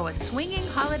how to throw a swinging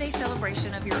holiday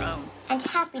celebration of your own. And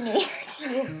Happy New Year to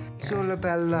you. It's all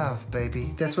about love,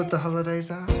 baby. That's what the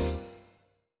holidays are.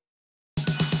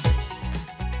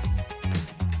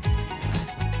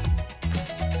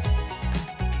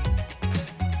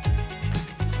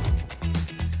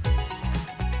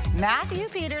 Matthew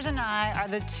Peters and I are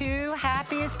the two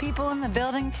happiest people in the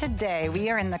building today. We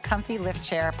are in the Comfy Lift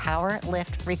Chair Power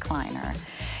Lift Recliner.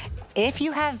 If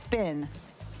you have been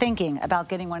thinking about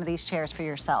getting one of these chairs for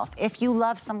yourself, if you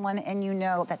love someone and you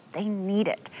know that they need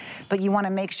it, but you want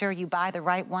to make sure you buy the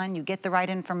right one, you get the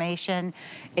right information,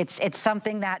 it's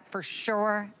something that for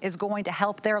sure is going to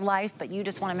help their life, but you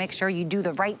just want to make sure you do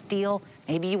the right deal.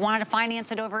 Maybe you wanted to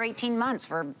finance it over 18 months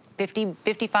for 50,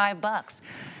 55 bucks.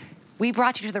 We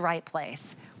brought you to the right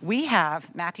place. We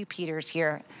have Matthew Peters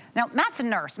here. Now, Matt's a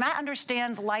nurse. Matt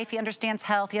understands life, he understands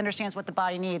health, he understands what the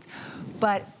body needs.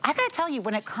 But I gotta tell you,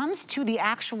 when it comes to the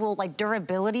actual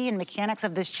durability and mechanics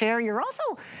of this chair, you're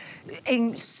also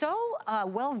so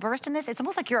well-versed in this, it's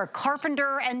almost like you're a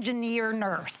carpenter, engineer,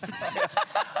 nurse.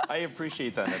 I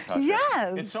appreciate that, Natasha.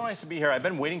 Yes. It's so nice to be here. I've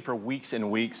been waiting for weeks and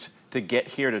weeks to get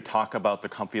here to talk about the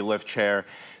Comfy Lift chair.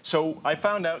 So I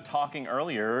found out talking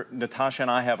earlier, Natasha and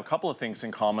I have a couple of things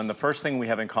in common. The first thing we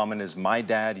have in common is my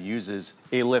dad uses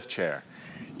a lift chair.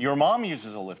 Your mom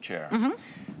uses a lift chair. Mm-hmm.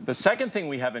 The second thing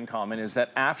we have in common is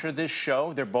that after this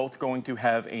show, they're both going to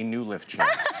have a new lift chair.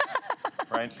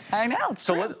 Right? I know.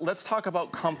 So let's talk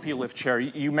about Comfy Lift chair.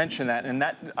 You mentioned that, and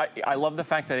I love the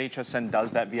fact that HSN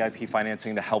does that VIP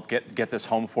financing to help get this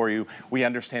home for you. We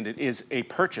understand it is a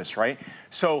purchase, right?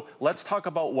 So let's talk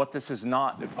about what this is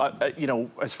not, you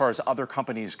know, as far as other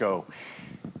companies go.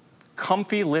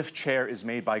 comfy lift chair is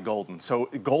made by Golden. So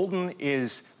Golden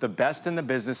is the best in the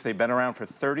business. They've been around for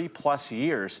 30+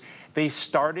 years. They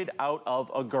started out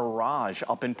of a garage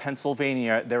up in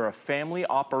Pennsylvania. They're a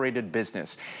family-operated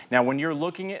business. Now, when you're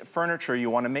looking at furniture,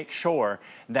 you want to make sure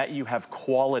that you have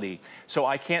quality. So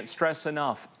I can't stress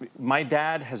enough, my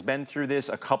dad has been through this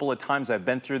a couple of times. I've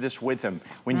been through this with him.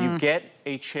 When you get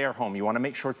a chair home, you want to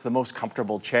make sure it's the most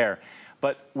comfortable chair.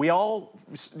 But we all,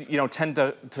 you know, tend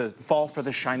to fall for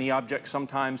the shiny object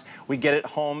sometimes. We get it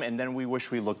home and then we wish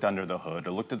we looked under the hood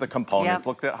or looked at the components,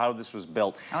 looked at how this was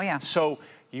built. Oh, yeah. So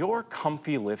your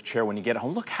comfy lift chair, when you get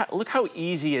home, look how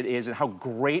easy it is and how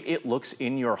great it looks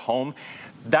in your home.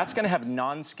 That's gonna have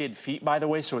non-skid feet, by the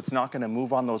way, so it's not gonna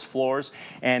move on those floors,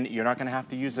 and you're not gonna have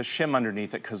to use a shim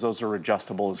underneath it because those are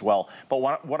adjustable as well. But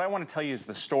what I wanna tell you is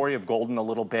the story of Golden a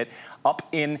little bit. Up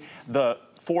in the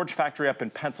Forge factory up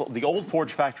in the old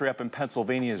Forge factory up in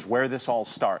Pennsylvania is where this all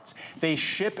starts. They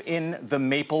ship in the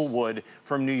maple wood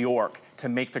from New York to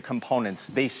make the components.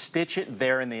 They stitch it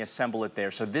there and they assemble it there.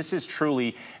 So this is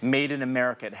truly made in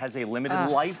America. It has a limited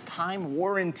lifetime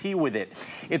warranty with it.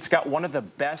 It's got one of the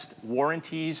best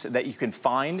warranties that you can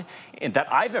find and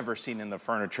that I've ever seen in the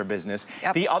furniture business.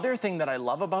 The other thing that I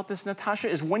love about this, Natasha,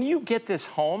 is when you get this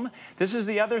home, this is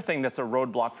the other thing that's a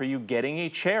roadblock for you getting a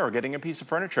chair or getting a piece of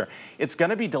furniture. It's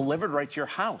gonna be delivered right to your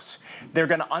house. They're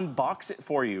gonna unbox it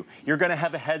for you. You're gonna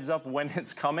have a heads up when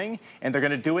it's coming, and they're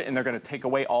gonna do it, and they're gonna take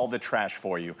away all the trash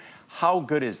for you. How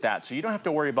good is that? So you don't have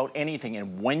to worry about anything,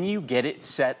 and when you get it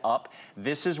set up,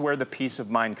 this is where the peace of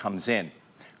mind comes in.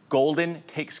 Golden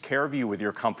takes care of you with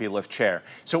your comfy lift chair.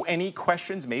 So any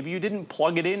questions, maybe you didn't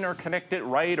plug it in or connect it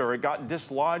right, or it got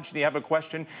dislodged and you have a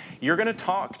question, you're gonna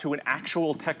talk to an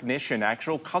actual technician,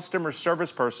 actual customer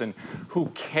service person who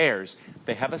cares.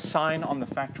 They have a sign on the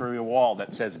factory wall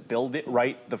that says, build it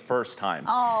right the first time.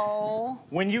 Oh.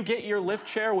 When you get your lift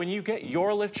chair,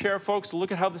 folks,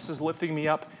 look at how this is lifting me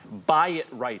up. Buy it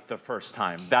right the first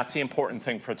time. That's the important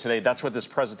thing for today. That's what this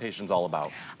presentation's all about.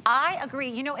 I agree.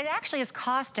 You know, it actually is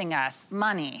costing us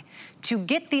money to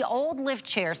get the old lift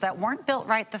chairs that weren't built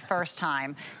right the first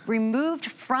time removed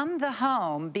from the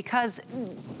home because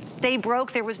they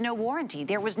broke. There was no warranty.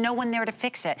 There was no one there to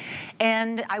fix it.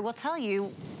 And I will tell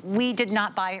you, we did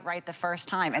not buy it right the first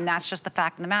time, and that's just the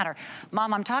fact of the matter.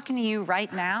 Mom, I'm talking to you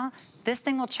right now. This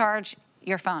thing will charge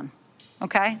your phone.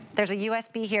 Okay? There's a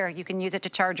USB here. You can use it to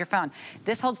charge your phone.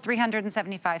 This holds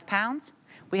 375 pounds.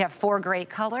 We have 4 great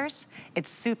colors. It's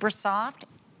super soft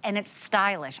and it's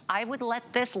stylish. I would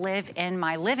let this live in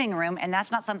my living room, and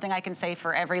that's not something I can say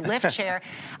for every lift chair.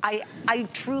 I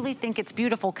truly think it's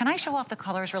beautiful. Can I show off the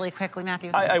colors really quickly, Matthew?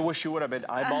 I wish you would have been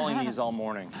eyeballing these all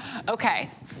morning. Okay,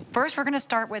 first we're gonna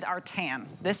start with our tan.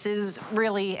 This is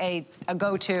really a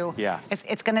go-to. Yeah.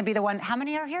 It's gonna be the one, how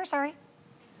many are here, sorry?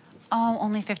 Oh,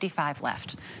 only 55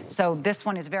 left. So this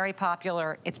one is very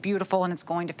popular. It's beautiful and it's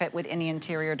going to fit with any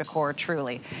interior decor,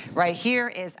 truly. Right here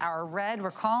is our red.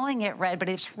 We're calling it red, but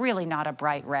it's really not a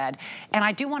bright red. And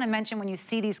I do want to mention when you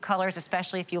see these colors,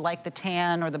 especially if you like the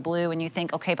tan or the blue and you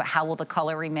think, okay, but how will the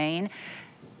color remain?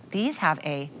 These have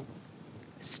a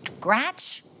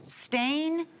scratch,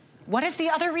 stain. What is the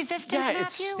other resistance, Matthew? Yeah,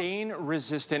 it's stain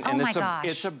resistant and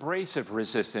it's abrasive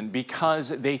resistant because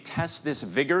they test this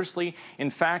vigorously.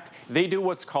 In fact, they do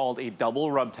what's called a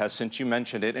double rub test, since you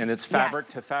mentioned it, and it's fabric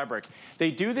to fabric. They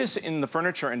do this in the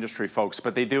furniture industry, folks,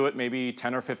 but they do it maybe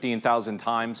 10 or 15,000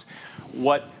 times.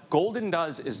 What Golden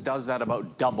does that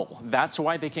about double. That's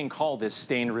why they can call this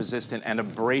stain resistant and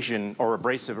abrasion or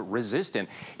abrasive resistant.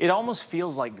 It almost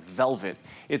feels like velvet.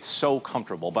 It's so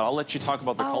comfortable, but I'll let you talk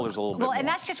about the colors a little bit more. And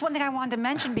that's just one thing I wanted to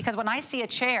mention, because when I see a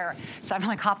chair, so I'm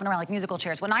like hopping around like musical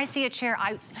chairs. When I see a chair,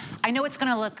 I know it's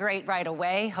gonna look great right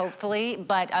away, hopefully,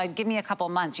 but give me a couple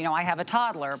months. You know, I have a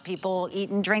toddler. People eat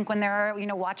and drink when they're, you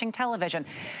know, watching television.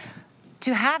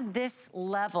 To have this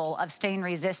level of stain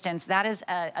resistance, that is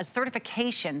a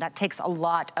certification that takes a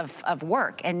lot of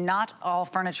work, and not all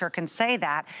furniture can say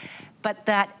that, but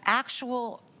that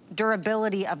actual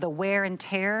durability of the wear and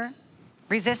tear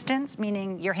resistance,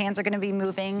 meaning your hands are gonna be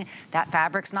moving, that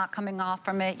fabric's not coming off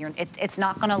from it, it's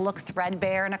not gonna look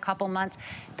threadbare in a couple months.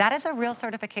 That is a real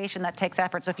certification that takes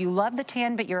effort. So if you love the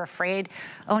tan, but you're afraid,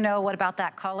 oh no, what about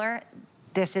that color?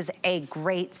 This is a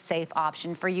great, safe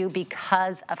option for you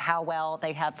because of how well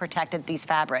they have protected these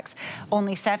fabrics.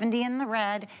 Only 70 in the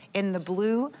red. In the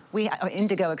blue,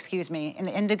 indigo, excuse me. In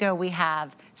the indigo, we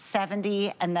have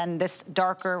 70, and then this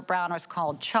darker brown is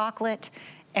called chocolate,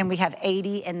 and we have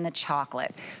 80 in the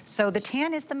chocolate. So the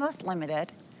tan is the most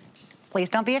limited. Please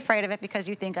don't be afraid of it because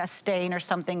you think a stain or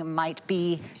something might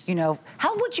be, you know,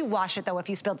 how would you wash it though if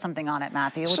you spilled something on it,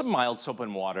 Matthew? Some mild soap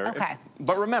and water. Okay.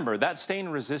 But remember, that stain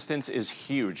resistance is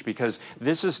huge because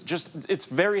this is just, it's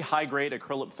very high grade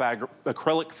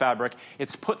acrylic fabric.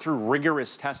 It's put through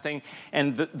rigorous testing,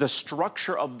 and the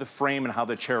structure of the frame and how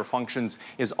the chair functions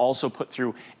is also put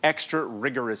through extra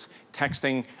rigorous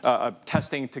testing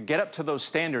to get up to those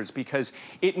standards, because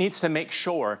it needs to make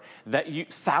sure that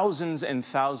thousands and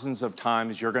thousands of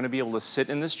times you're going to be able to sit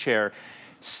in this chair,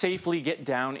 safely get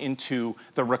down into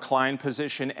the recline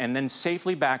position, and then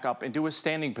safely back up into a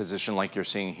standing position like you're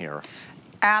seeing here.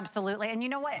 Absolutely. And you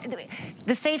know what?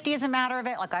 The safety is a matter of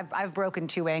it. Like I've broken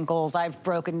 2 ankles. I've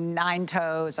broken 9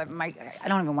 toes. I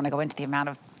don't even want to go into the amount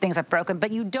of things I've broken,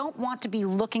 but you don't want to be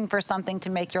looking for something to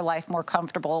make your life more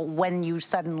comfortable when you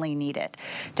suddenly need it.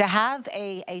 To have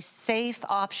a safe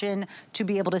option to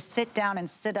be able to sit down and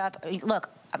sit up. Look,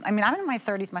 I mean, I'm in my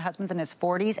 30s, my husband's in his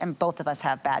 40s, and both of us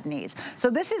have bad knees. So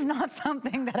this is not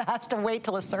something that has to wait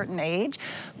till a certain age.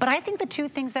 But I think the 2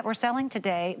 things that we're selling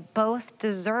today both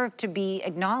deserve to be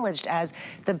acknowledged as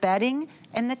the bedding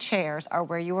and the chairs are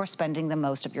where you are spending the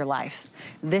most of your life.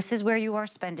 This is where you are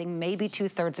spending maybe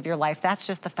 2/3 of your life. That's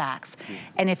just the facts.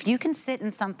 And if you can sit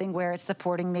in something where it's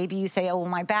supporting, maybe you say, oh, well,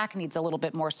 my back needs a little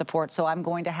bit more support, so I'm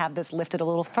going to have this lifted a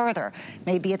little further.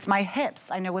 Maybe it's my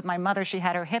hips. I know with my mother, she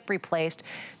had her hip replaced.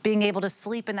 Being able to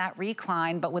sleep in that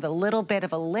recline, but with a little bit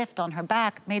of a lift on her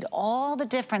back, made all the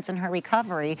difference in her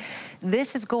recovery.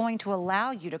 This is going to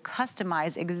allow you to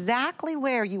customize exactly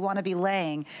where you want to be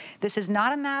laying. This is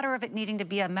not a matter of it needing to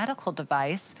be a medical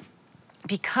device,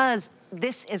 because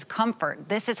this is comfort.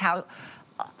 This is how,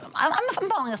 I'm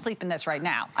falling asleep in this right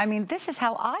now. I mean, this is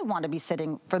how I want to be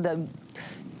sitting for the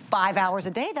 5 hours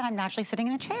a day that I'm naturally sitting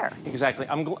in a chair. Exactly.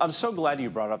 I'm so glad you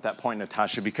brought up that point,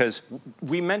 Natasha, because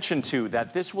we mentioned too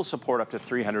that this will support up to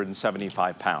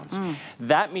 375 pounds.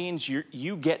 That means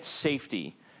you get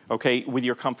safety, okay, with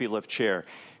your Comfy Lift chair.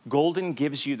 Golden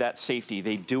gives you that safety.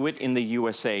 They do it in the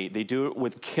USA. They do it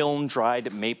with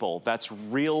kiln-dried maple. That's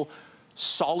real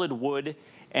solid wood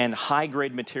and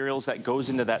high-grade materials that goes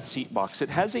into that seat box. It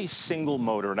has a single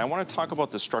motor, and I want to talk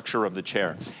about the structure of the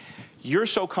chair. You're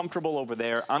so comfortable over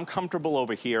there. I'm comfortable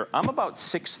over here. I'm about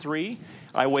 6'3".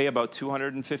 I weigh about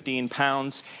 215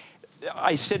 pounds.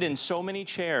 I sit in so many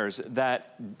chairs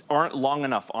that aren't long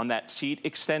enough on that seat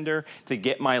extender to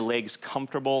get my legs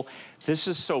comfortable. This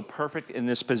is so perfect in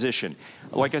this position.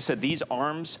 Like I said, these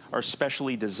arms are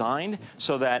specially designed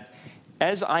so that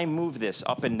as I move this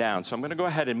up and down, so I'm gonna go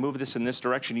ahead and move this in this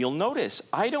direction, you'll notice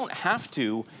I don't have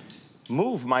to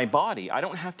move my body. I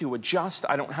don't have to adjust.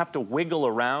 I don't have to wiggle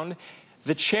around.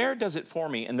 The chair does it for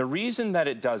me, and the reason that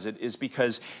it does it is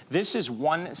because this is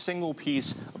one single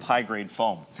piece of high-grade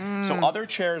foam. So other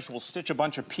chairs will stitch a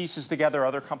bunch of pieces together,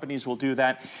 other companies will do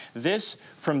that. This,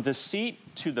 from the seat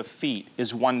to the feet,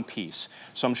 is one piece.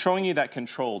 So I'm showing you that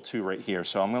control too right here.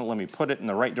 So let me put it in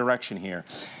the right direction here.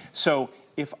 So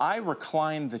if I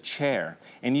recline the chair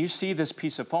and you see this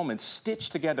piece of foam, it's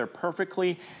stitched together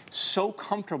perfectly, so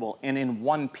comfortable and in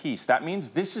one piece. That means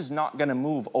this is not gonna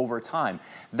move over time.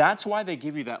 That's why they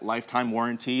give you that lifetime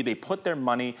warranty. They put their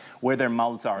money where their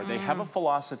mouths are. They have a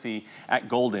philosophy at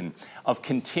Golden of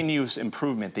continuous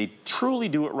improvement. They truly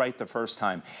do it right the first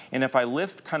time. And if I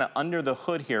lift kind of under the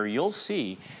hood here, you'll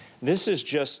see this is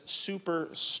just super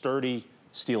sturdy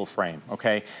steel frame,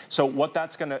 okay? So what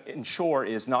that's gonna ensure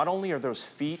is not only are those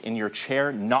feet in your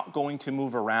chair not going to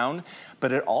move around,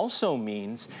 but it also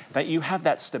means that you have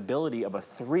that stability of a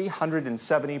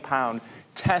 370-pound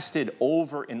tested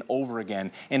over and over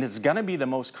again, and it's gonna be the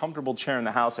most comfortable chair in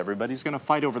the house. Everybody's gonna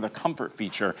fight over the comfort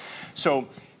feature. So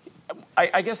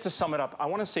I guess to sum it up, I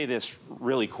wanna say this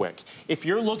really quick. If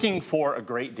you're looking for a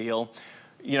great deal,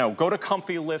 you know, go to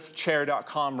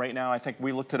comfyliftchair.com right now. I think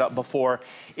we looked it up before.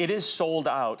 It is sold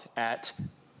out at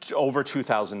over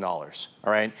 $2,000,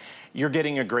 all right? You're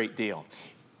getting a great deal.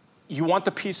 You want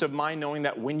the peace of mind knowing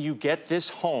that when you get this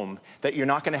home, that you're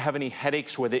not gonna have any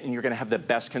headaches with it and you're gonna have the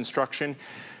best construction.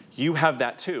 You have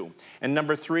that too. And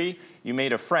number 3, you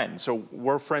made a friend. So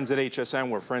we're friends at HSN,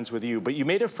 we're friends with you, but you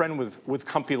made a friend with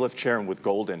Comfy Lift Chair and with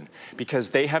Golden because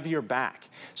they have your back.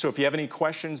 So if you have any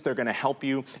questions, they're gonna help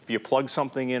you. If you plug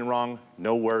something in wrong,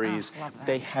 no worries.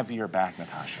 They have your back,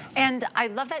 Natasha. And I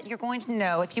love that you're going to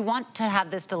know, if you want to have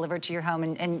this delivered to your home,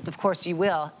 and of course you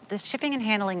will, the shipping and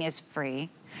handling is free.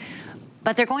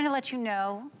 But they're going to let you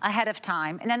know ahead of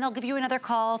time, and then they'll give you another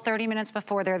call 30 minutes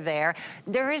before they're there.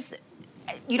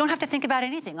 You don't have to think about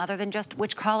anything other than just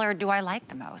which color do I like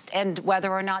the most and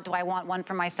whether or not do I want one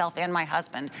for myself and my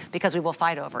husband, because we will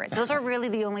fight over it. Those are really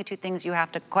the only 2 things you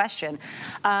have to question.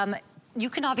 you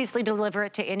can obviously deliver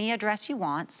it to any address you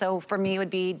want. So for me, it would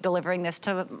be delivering this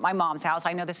to my mom's house.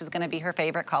 I know this is gonna be her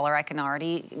favorite color. I can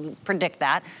already predict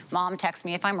that. Mom, text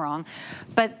me if I'm wrong.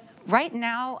 But right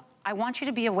now, I want you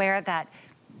to be aware that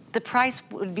the price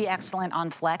would be excellent on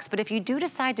Flex, but if you do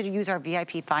decide to use our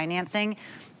VIP financing,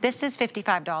 this is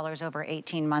 $55 over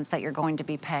 18 months that you're going to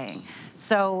be paying.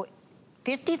 So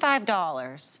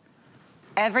 $55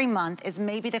 every month is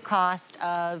maybe the cost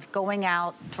of going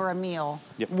out for a meal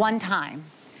one time.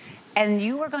 And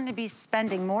you are going to be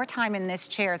spending more time in this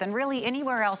chair than really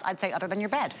anywhere else, I'd say, other than your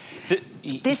bed.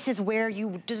 This is where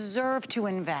you deserve to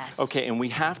invest. Okay, and we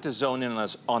have to zone in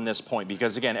on this point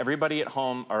because, again, everybody at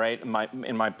home, all right,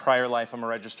 in my prior life, I'm a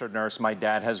registered nurse. My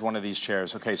dad has one of these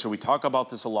chairs. Okay, so we talk about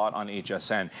this a lot on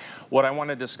HSN. What I want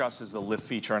to discuss is the lift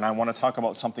feature, and I want to talk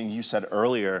about something you said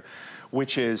earlier,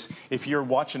 which is if you're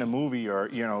watching a movie or,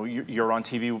 you know, you're on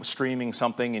TV streaming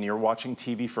something and you're watching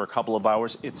TV for a couple of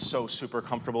hours, it's so super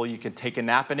comfortable. You can take a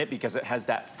nap in it because it has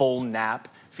that full nap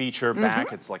feature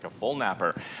back. It's like a full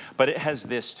napper, but it has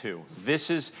this too. This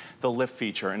is the lift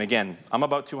feature. And again, I'm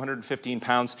about 215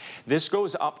 pounds. This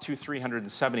goes up to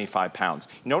 375 pounds.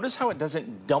 Notice how it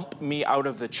doesn't dump me out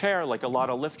of the chair like a lot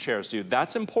of lift chairs do.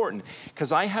 That's important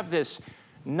because I have this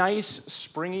nice,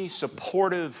 springy,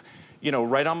 supportive, you know,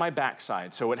 right on my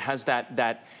backside. So it has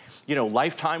that you know,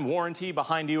 lifetime warranty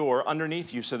behind you or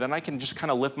underneath you, so then I can just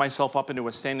kind of lift myself up into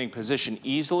a standing position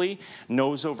easily,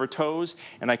 nose over toes,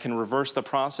 and I can reverse the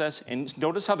process. And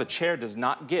notice how the chair does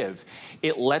not give.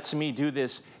 It lets me do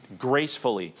this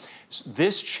gracefully.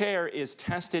 This chair is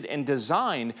tested and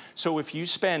designed so if you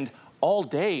spend all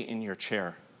day in your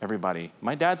chair, everybody,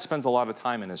 my dad spends a lot of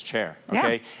time in his chair,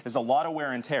 okay? Yeah. There's a lot of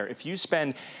wear and tear. If you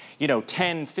spend, you know,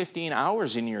 10, 15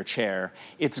 hours in your chair,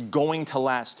 it's going to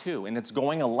last too, and it's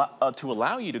going to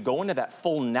allow you to go into that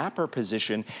full napper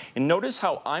position. And notice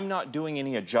how I'm not doing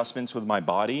any adjustments with my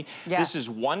body. Yes. This is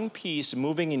one piece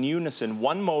moving in unison,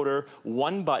 one motor,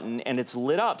 one button, and it's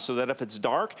lit up so that if it's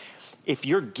dark, if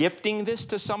you're gifting this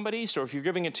to somebody, so if you're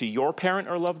giving it to your parent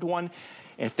or loved one,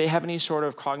 if they have any sort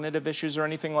of cognitive issues or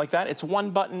anything like that, it's one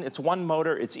button, it's one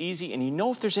motor, it's easy, and you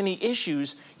know if there's any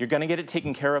issues, you're gonna get it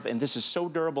taken care of, and this is so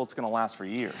durable, it's gonna last for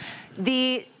years.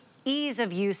 The ease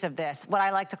of use of this, what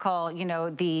I like to call, you know,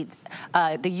 the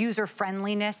user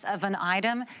friendliness of an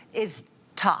item is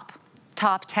top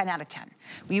 10 out of 10.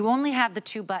 You only have the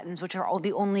two buttons, which are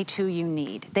the only two you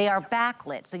need. They are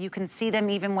backlit, so you can see them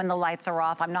even when the lights are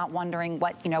off. I'm not wondering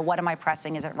what, you know, what am I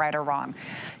pressing? Is it right or wrong?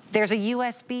 There's a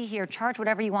USB here. Charge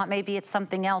whatever you want. Maybe it's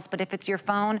something else, but if it's your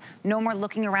phone, no more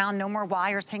looking around, no more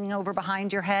wires hanging over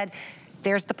behind your head.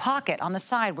 There's the pocket on the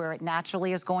side where it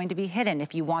naturally is going to be hidden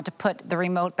if you want to put the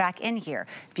remote back in here,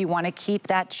 if you want to keep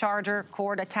that charger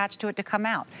cord attached to it to come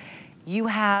out. You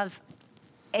have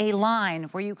a line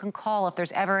where you can call if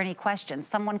there's ever any questions.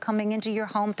 Someone coming into your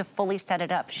home to fully set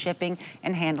it up. Shipping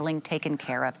and handling taken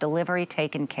care of. Delivery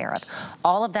taken care of.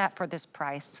 All of that for this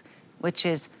price, which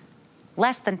is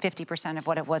less than 50% of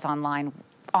what it was online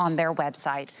on their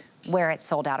website where it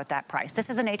sold out at that price. This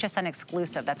is an HSN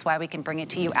exclusive. That's why we can bring it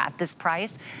to you at this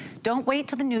price. Don't wait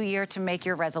till the new year to make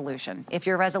your resolution. If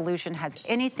your resolution has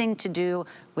anything to do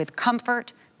with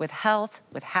comfort, with health,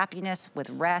 with happiness, with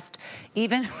rest,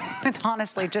 even with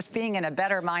honestly just being in a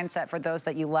better mindset for those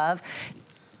that you love,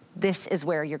 this is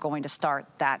where you're going to start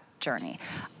that journey.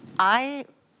 I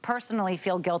personally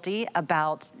feel guilty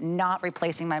about not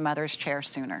replacing my mother's chair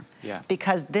sooner. Yeah.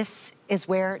 Because this is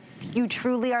where you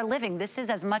truly are living. This is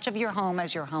as much of your home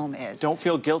as your home is. Don't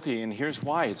feel guilty, and here's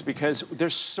why. It's because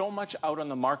there's so much out on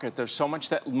the market. There's so much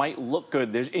that might look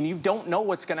good, and you don't know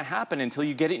what's gonna happen until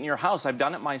you get it in your house. I've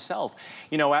done it myself.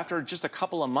 You know, after just a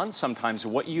couple of months sometimes,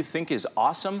 what you think is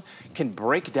awesome can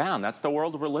break down. That's the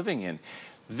world we're living in.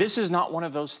 This is not one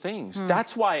of those things.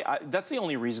 That's why, that's the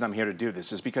only reason I'm here to do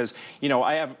this, is because, you know,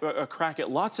 I have a crack at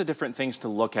lots of different things to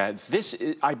look at. This,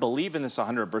 I believe in this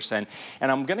 100%, and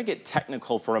I'm gonna get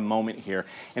technical for a moment here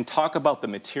and talk about the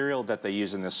material that they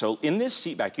use in this. So in this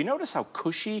seat back, you notice how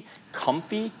cushy,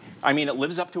 comfy, I mean, it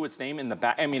lives up to its name in the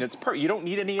back. I mean, it's you don't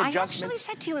need any adjustments. I actually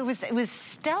said to you it was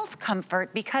stealth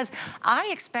comfort, because I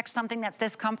expect something that's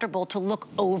this comfortable to look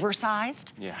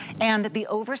oversized. Yeah. And the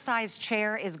oversized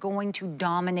chair is going to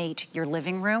dominate your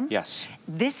living room. Yes.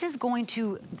 This is going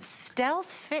to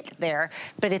stealth fit there,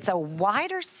 but it's a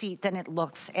wider seat than it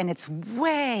looks, and it's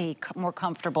way more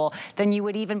comfortable than you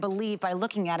would even believe by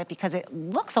looking at it, because it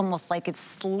looks almost like it's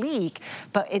sleek,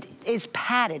 but it is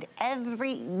padded.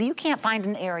 You can't find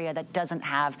an area area that doesn't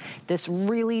have this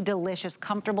really delicious,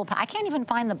 comfortable, I can't even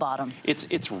find the bottom.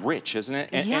 It's rich, isn't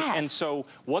it? And so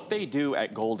what they do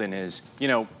at Golden is, you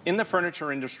know, in the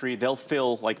furniture industry, they'll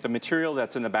fill, like the material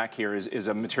that's in the back here is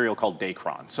a material called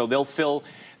Dacron. So they'll fill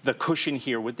the cushion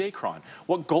here with Dacron.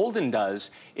 What Golden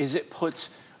does is it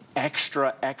puts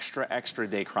extra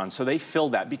Dacron. So they fill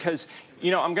that because,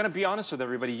 you know, I'm gonna be honest with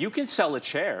everybody, you can sell a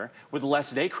chair with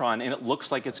less Dacron and it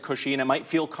looks like it's cushy and it might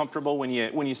feel comfortable when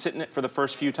you sit in it for the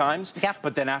first few times. Yep.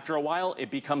 But then after a while,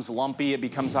 it becomes lumpy, it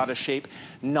becomes out of shape.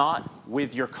 Not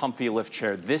with your comfy lift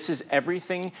chair. This is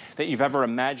everything that you've ever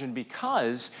imagined,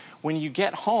 because when you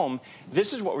get home,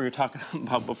 this is what we were talking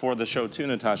about before the show too,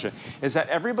 Natasha, is that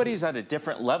everybody's at a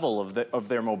different level of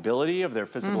their mobility, of their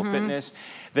physical fitness.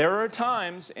 There are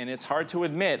times, and it's hard to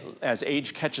admit as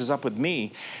age catches up with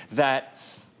me, that,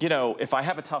 you know, if I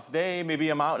have a tough day, maybe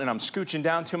I'm out and I'm scooching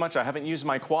down too much, I haven't used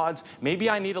my quads, maybe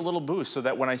I need a little boost so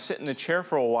that when I sit in the chair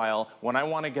for a while, when I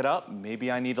want to get up,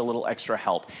 maybe I need a little extra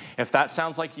help. If that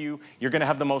sounds like you're going to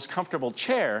have the most comfortable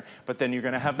chair, but then you're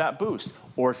going to have that boost.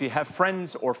 Or if you have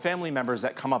friends or family members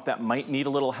that come up that might need a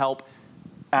little help,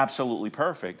 absolutely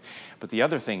perfect. But the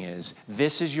other thing is,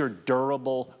 this is your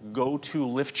durable go-to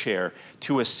lift chair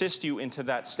to assist you into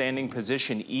that standing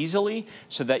position easily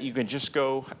so that you can just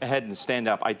go ahead and stand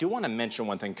up. I do want to mention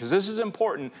one thing, because this is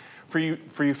important for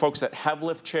you folks that have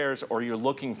lift chairs or you're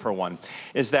looking for one,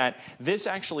 is that this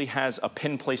actually has a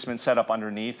pin placement set up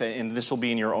underneath, and this will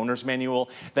be in your owner's manual,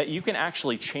 that you can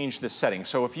actually change the setting.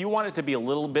 So if you want it to be a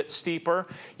little bit steeper,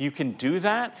 you can do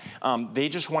that. They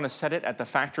just want to set it at the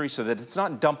factory so that it's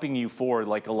not dumping you forward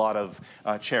like a lot of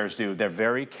chairs do. They're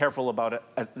very careful about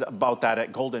that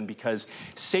at Golden, because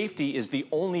safety is the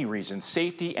only reason.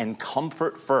 Safety and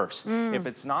comfort first. If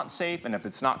it's not safe and if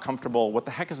it's not comfortable, what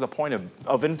the heck is the point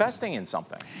of investing in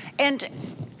something? And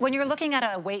when you're looking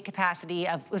at a weight capacity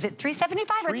of, was it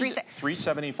 375 or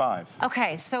 375?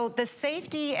 Okay, so the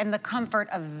safety and the comfort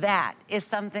of that is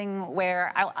something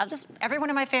where everyone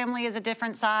in my family is a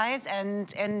different size,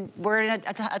 and we're in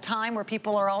a time where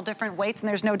people are all different weights, and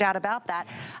there's no doubt about that.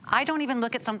 I don't even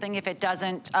look at something if it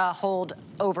doesn't hold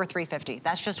over 350.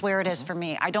 That's just where it is for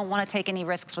me. I don't want to take any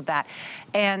risks with that.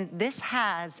 And this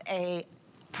has a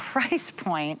price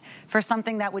point for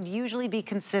something that would usually be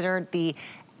considered the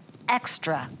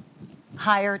extra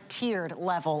higher tiered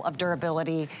level of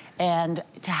durability, and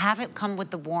to have it come with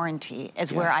the warranty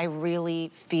is where I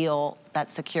really feel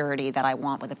that security that I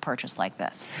want with a purchase like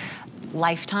this.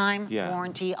 Lifetime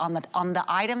warranty on the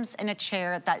items in a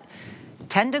chair that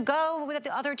tend to go with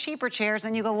the other cheaper chairs,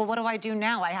 and you go, well, what do I do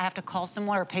now? I have to call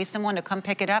someone or pay someone to come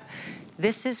pick it up.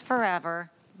 This is forever.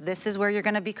 This is where you're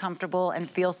gonna be comfortable and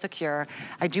feel secure.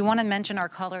 I do wanna mention our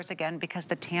colors again, because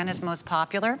the tan is most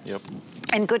popular. Yep.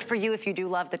 And good for you if you do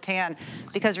love the tan,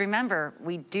 because remember,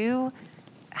 we do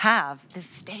have this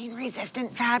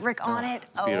stain-resistant fabric on it.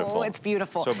 It's beautiful. Oh, it's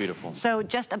beautiful. So beautiful. So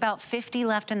just about 50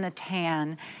 left in the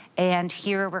tan, and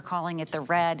here we're calling it the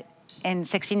red, and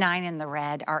 69 in the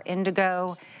red. Our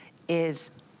indigo is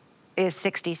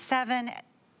 67.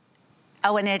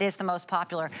 Oh, and it is the most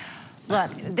popular.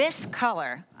 Look, this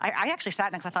color, I actually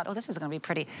sat next, I thought, oh, this is gonna be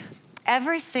pretty.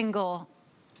 Every single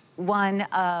one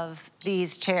of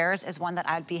these chairs is one that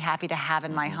I'd be happy to have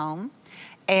in my home.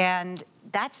 And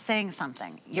that's saying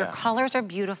something. Your colors are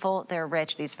beautiful, they're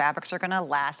rich, these fabrics are gonna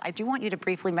last. I do want you to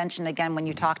briefly mention again when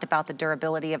you talked about the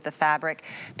durability of the fabric,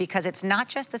 because it's not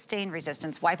just the stain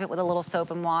resistance. Wipe it with a little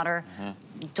soap and water.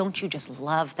 Don't you just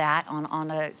love that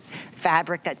on a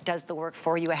fabric that does the work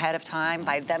for you ahead of time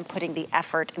by them putting the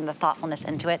effort and the thoughtfulness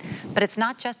into it? But it's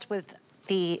not just with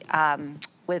the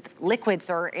with liquids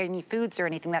or any foods or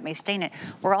anything that may stain it.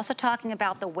 We're also talking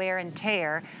about the wear and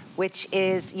tear, which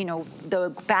is, you know, the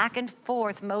back and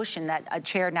forth motion that a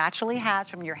chair naturally has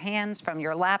from your hands, from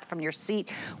your lap, from your seat,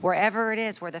 wherever it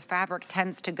is where the fabric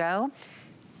tends to go.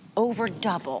 Over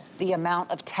double the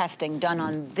amount of testing done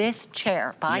on this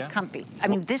chair by Comfy. I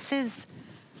mean, this is...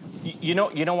 You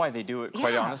know why they do it,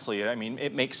 quite honestly. I mean,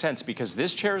 it makes sense, because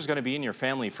this chair is going to be in your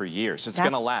family for years. It's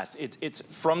going to last. It's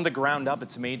from the ground up.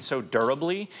 It's made so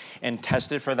durably and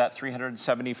tested for that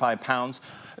 375 pounds.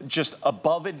 Just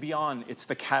above and beyond, it's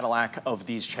the Cadillac of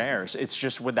these chairs. It's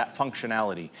just with that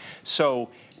functionality. So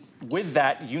with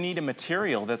that, you need a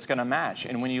material that's going to match.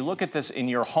 And when you look at this in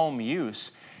your home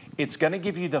use, it's going to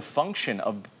give you the function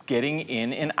of getting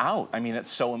in and out. I mean,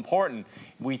 it's so important.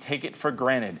 We take it for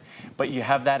granted, but you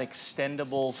have that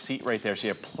extendable seat right there, so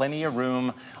you have plenty of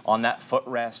room on that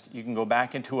footrest. You can go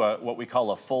back into what we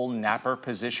call a full napper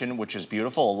position, which is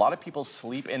beautiful. A lot of people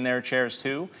sleep in their chairs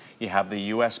too. You have the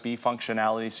USB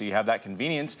functionality, so you have that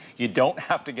convenience. You don't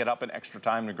have to get up an extra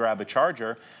time to grab a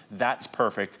charger. That's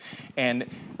perfect. And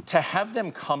to have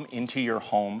them come into your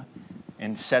home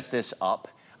and set this up,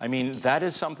 I mean, that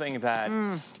is something that,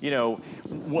 you know,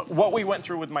 what we went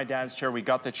through with my dad's chair, we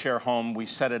got the chair home, we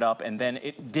set it up, and then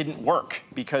it didn't work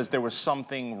because there was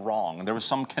something wrong. There was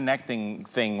some connecting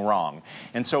thing wrong.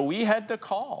 And so we had to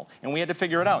call, and we had to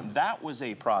figure it out. That was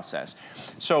a process.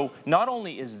 So not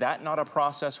only is that not a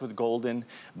process with Golden,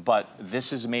 but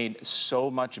this is made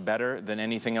so much better than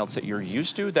anything else that you're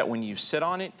used to, that when you sit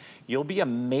on it, you'll be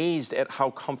amazed at how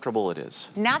comfortable it is.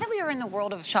 Now that we are in the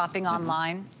world of shopping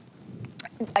online,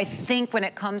 I think when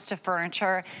it comes to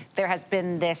furniture, there has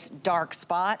been this dark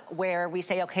spot where we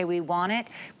say, okay, we want it.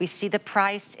 We see the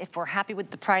price. If we're happy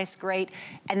with the price, great.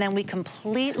 And then we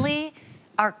completely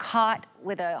are caught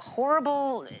with a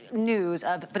horrible news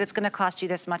of, but it's gonna cost you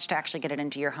this much to actually get it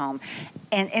into your home.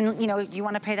 And you know, you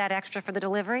wanna pay that extra for the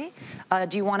delivery?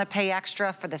 Do you wanna pay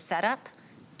extra for the setup?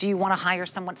 Do you want to hire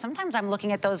someone? Sometimes I'm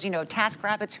looking at those, you know,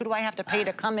 TaskRabbits. Who do I have to pay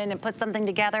to come in and put something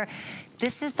together?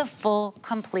 This is the full,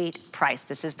 complete price.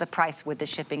 This is the price with the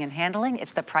shipping and handling.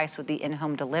 It's the price with the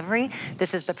in-home delivery.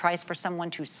 This is the price for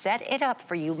someone to set it up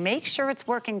for you, make sure it's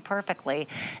working perfectly,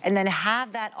 and then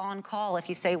have that on call if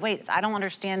you say, wait, I don't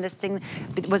understand this thing.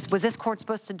 Was this court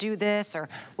supposed to do this or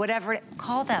whatever?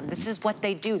 Call them. This is what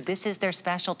they do. This is their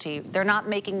specialty. They're not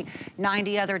making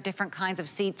 90 other different kinds of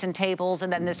seats and tables,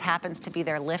 and then this happens to be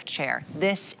their lift chair.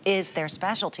 This is their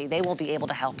specialty. They will be able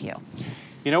to help you.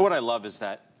 You know what I love is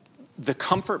that the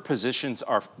comfort positions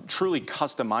are truly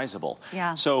customizable.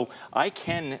 Yeah. So I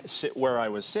can sit where I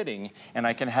was sitting and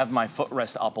I can have my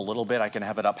footrest up a little bit. I can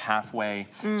have it up halfway.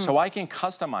 So I can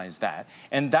customize that.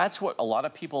 And that's what a lot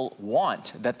of people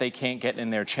want that they can't get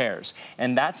in their chairs.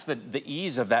 And that's the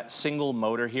ease of that single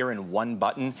motor here and one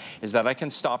button is that I can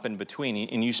stop in between.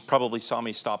 And you probably saw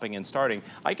me stopping and starting.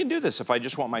 I can do this if I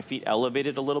just want my feet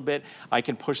elevated a little bit. I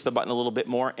can push the button a little bit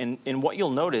more. And what you'll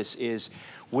notice is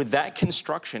with that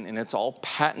construction, and it's all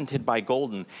patented by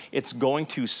Golden, it's going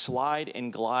to slide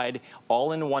and glide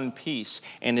all in one piece,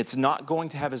 and it's not going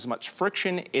to have as much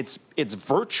friction. It's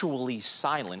virtually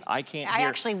silent. I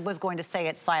actually was going to say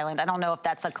it's silent. I don't know if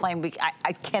that's a claim.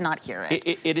 I cannot hear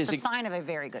it. It is a sign of a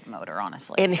very good motor,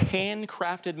 honestly. And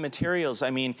handcrafted materials.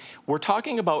 I mean, we're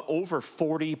talking about over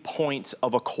 40 points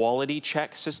of a quality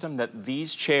check system that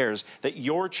these chairs, that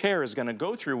your chair is going to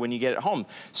go through when you get it home.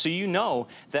 So you know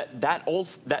that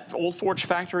old Forge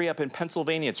factory up in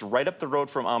Pennsylvania, it's right up the road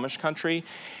from Amish country.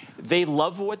 They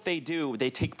love what they do.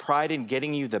 They take pride in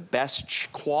getting you the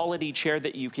best quality chair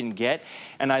that you can get.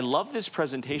 And I love this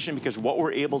presentation because what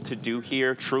we're able to do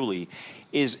here truly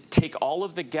is take all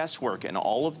of the guesswork and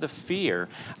all of the fear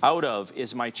out of,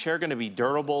 is my chair gonna be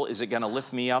durable? Is it gonna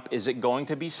lift me up? Is it going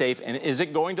to be safe? And is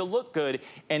it going to look good?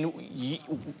 And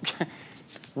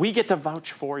we get to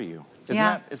vouch for you. Isn't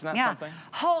that something?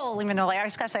 Holy Manoli, I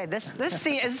just gotta say, this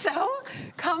seat is so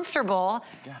comfortable.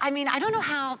 Yeah. I mean, I don't know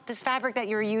how this fabric that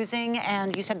you're using,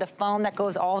 and you said the foam that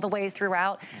goes all the way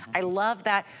throughout. I love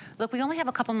that. Look, we only have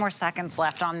a couple more seconds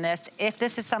left on this. If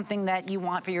this is something that you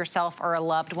want for yourself or a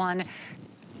loved one,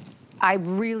 I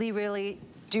really, really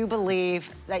do believe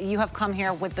that you have come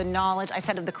here with the knowledge, I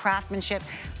said, of the craftsmanship.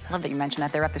 I love that you mentioned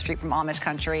that. They're up the street from Amish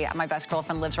country. My best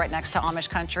girlfriend lives right next to Amish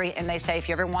country, and they say if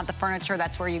you ever want the furniture,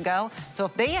 that's where you go. So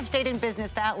if they have stayed in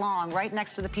business that long, right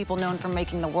next to the people known for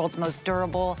making the world's most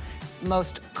durable,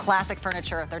 most classic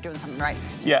furniture, they're doing something right.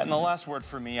 Yeah, and the last word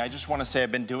for me, I just want to say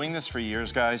I've been doing this for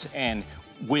years, guys, and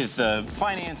with the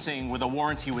financing, with a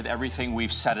warranty, with everything,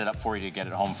 we've set it up for you to get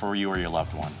it home for you or your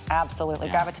loved one. Absolutely.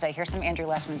 Yeah. Grab it today. Here's some Andrew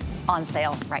Lessman's on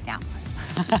sale right now.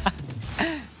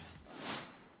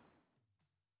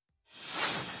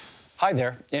 Hi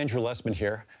there, Andrew Lessman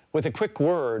here, with a quick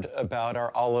word about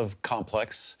our Olive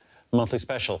Complex monthly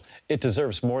special. It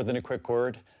deserves more than a quick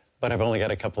word, but I've only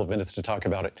got a couple of minutes to talk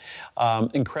about it.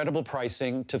 Incredible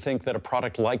pricing. To think that a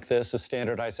product like this, a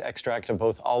standardized extract of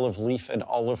both olive leaf and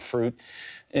olive fruit,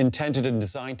 intended and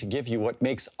designed to give you what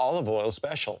makes olive oil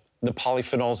special. The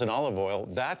polyphenols in olive oil,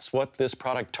 that's what this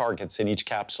product targets in each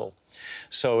capsule.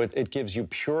 So it gives you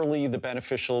purely the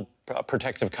beneficial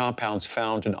protective compounds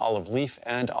found in olive leaf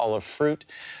and olive fruit.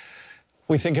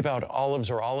 We think about olives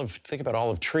or think about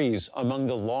olive trees, among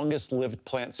the longest lived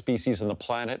plant species on the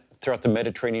planet. Throughout the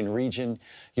Mediterranean region,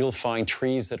 you'll find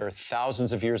trees that are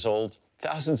thousands of years old,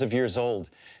 thousands of years old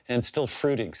and still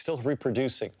fruiting, still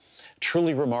reproducing.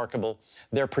 Truly remarkable.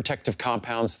 They're protective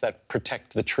compounds that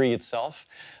protect the tree itself.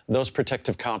 Those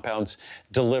protective compounds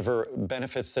deliver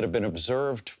benefits that have been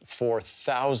observed for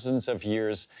thousands of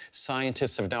years.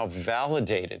 Scientists have now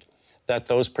validated that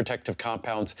those protective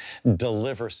compounds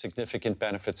deliver significant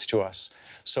benefits to us.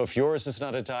 So if yours is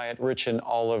not a diet rich in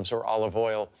olives or olive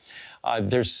oil,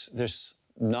 there's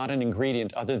not an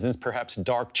ingredient other than perhaps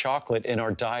dark chocolate in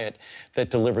our diet that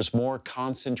delivers more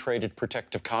concentrated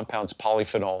protective compounds,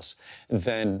 polyphenols,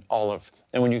 than olive.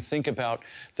 And when you think about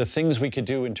the things we could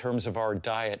do in terms of our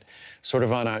diet, sort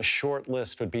of on a short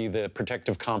list would be the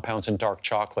protective compounds in dark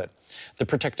chocolate, the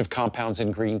protective compounds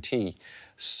in green tea,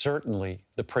 certainly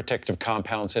the protective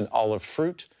compounds in olive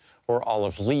fruit or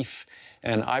olive leaf.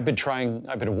 And I've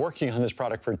been working on this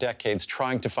product for decades,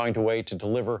 trying to find a way to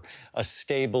deliver a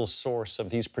stable source of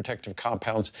these protective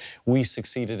compounds. We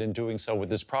succeeded in doing so with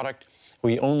this product.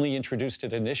 We only introduced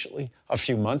it initially a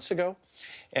few months ago.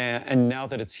 And now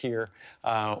that it's here,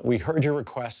 we heard your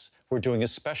requests. We're doing a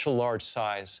special large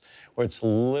size where it's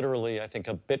literally, I think,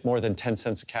 a bit more than 10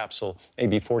 cents a capsule,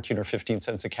 maybe 14 or 15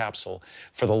 cents a capsule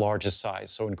for the largest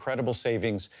size. So incredible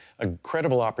savings,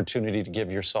 incredible opportunity to give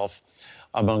yourself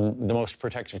among the most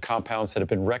protective compounds that have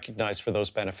been recognized for those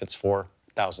benefits for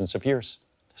thousands of years.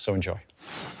 So enjoy.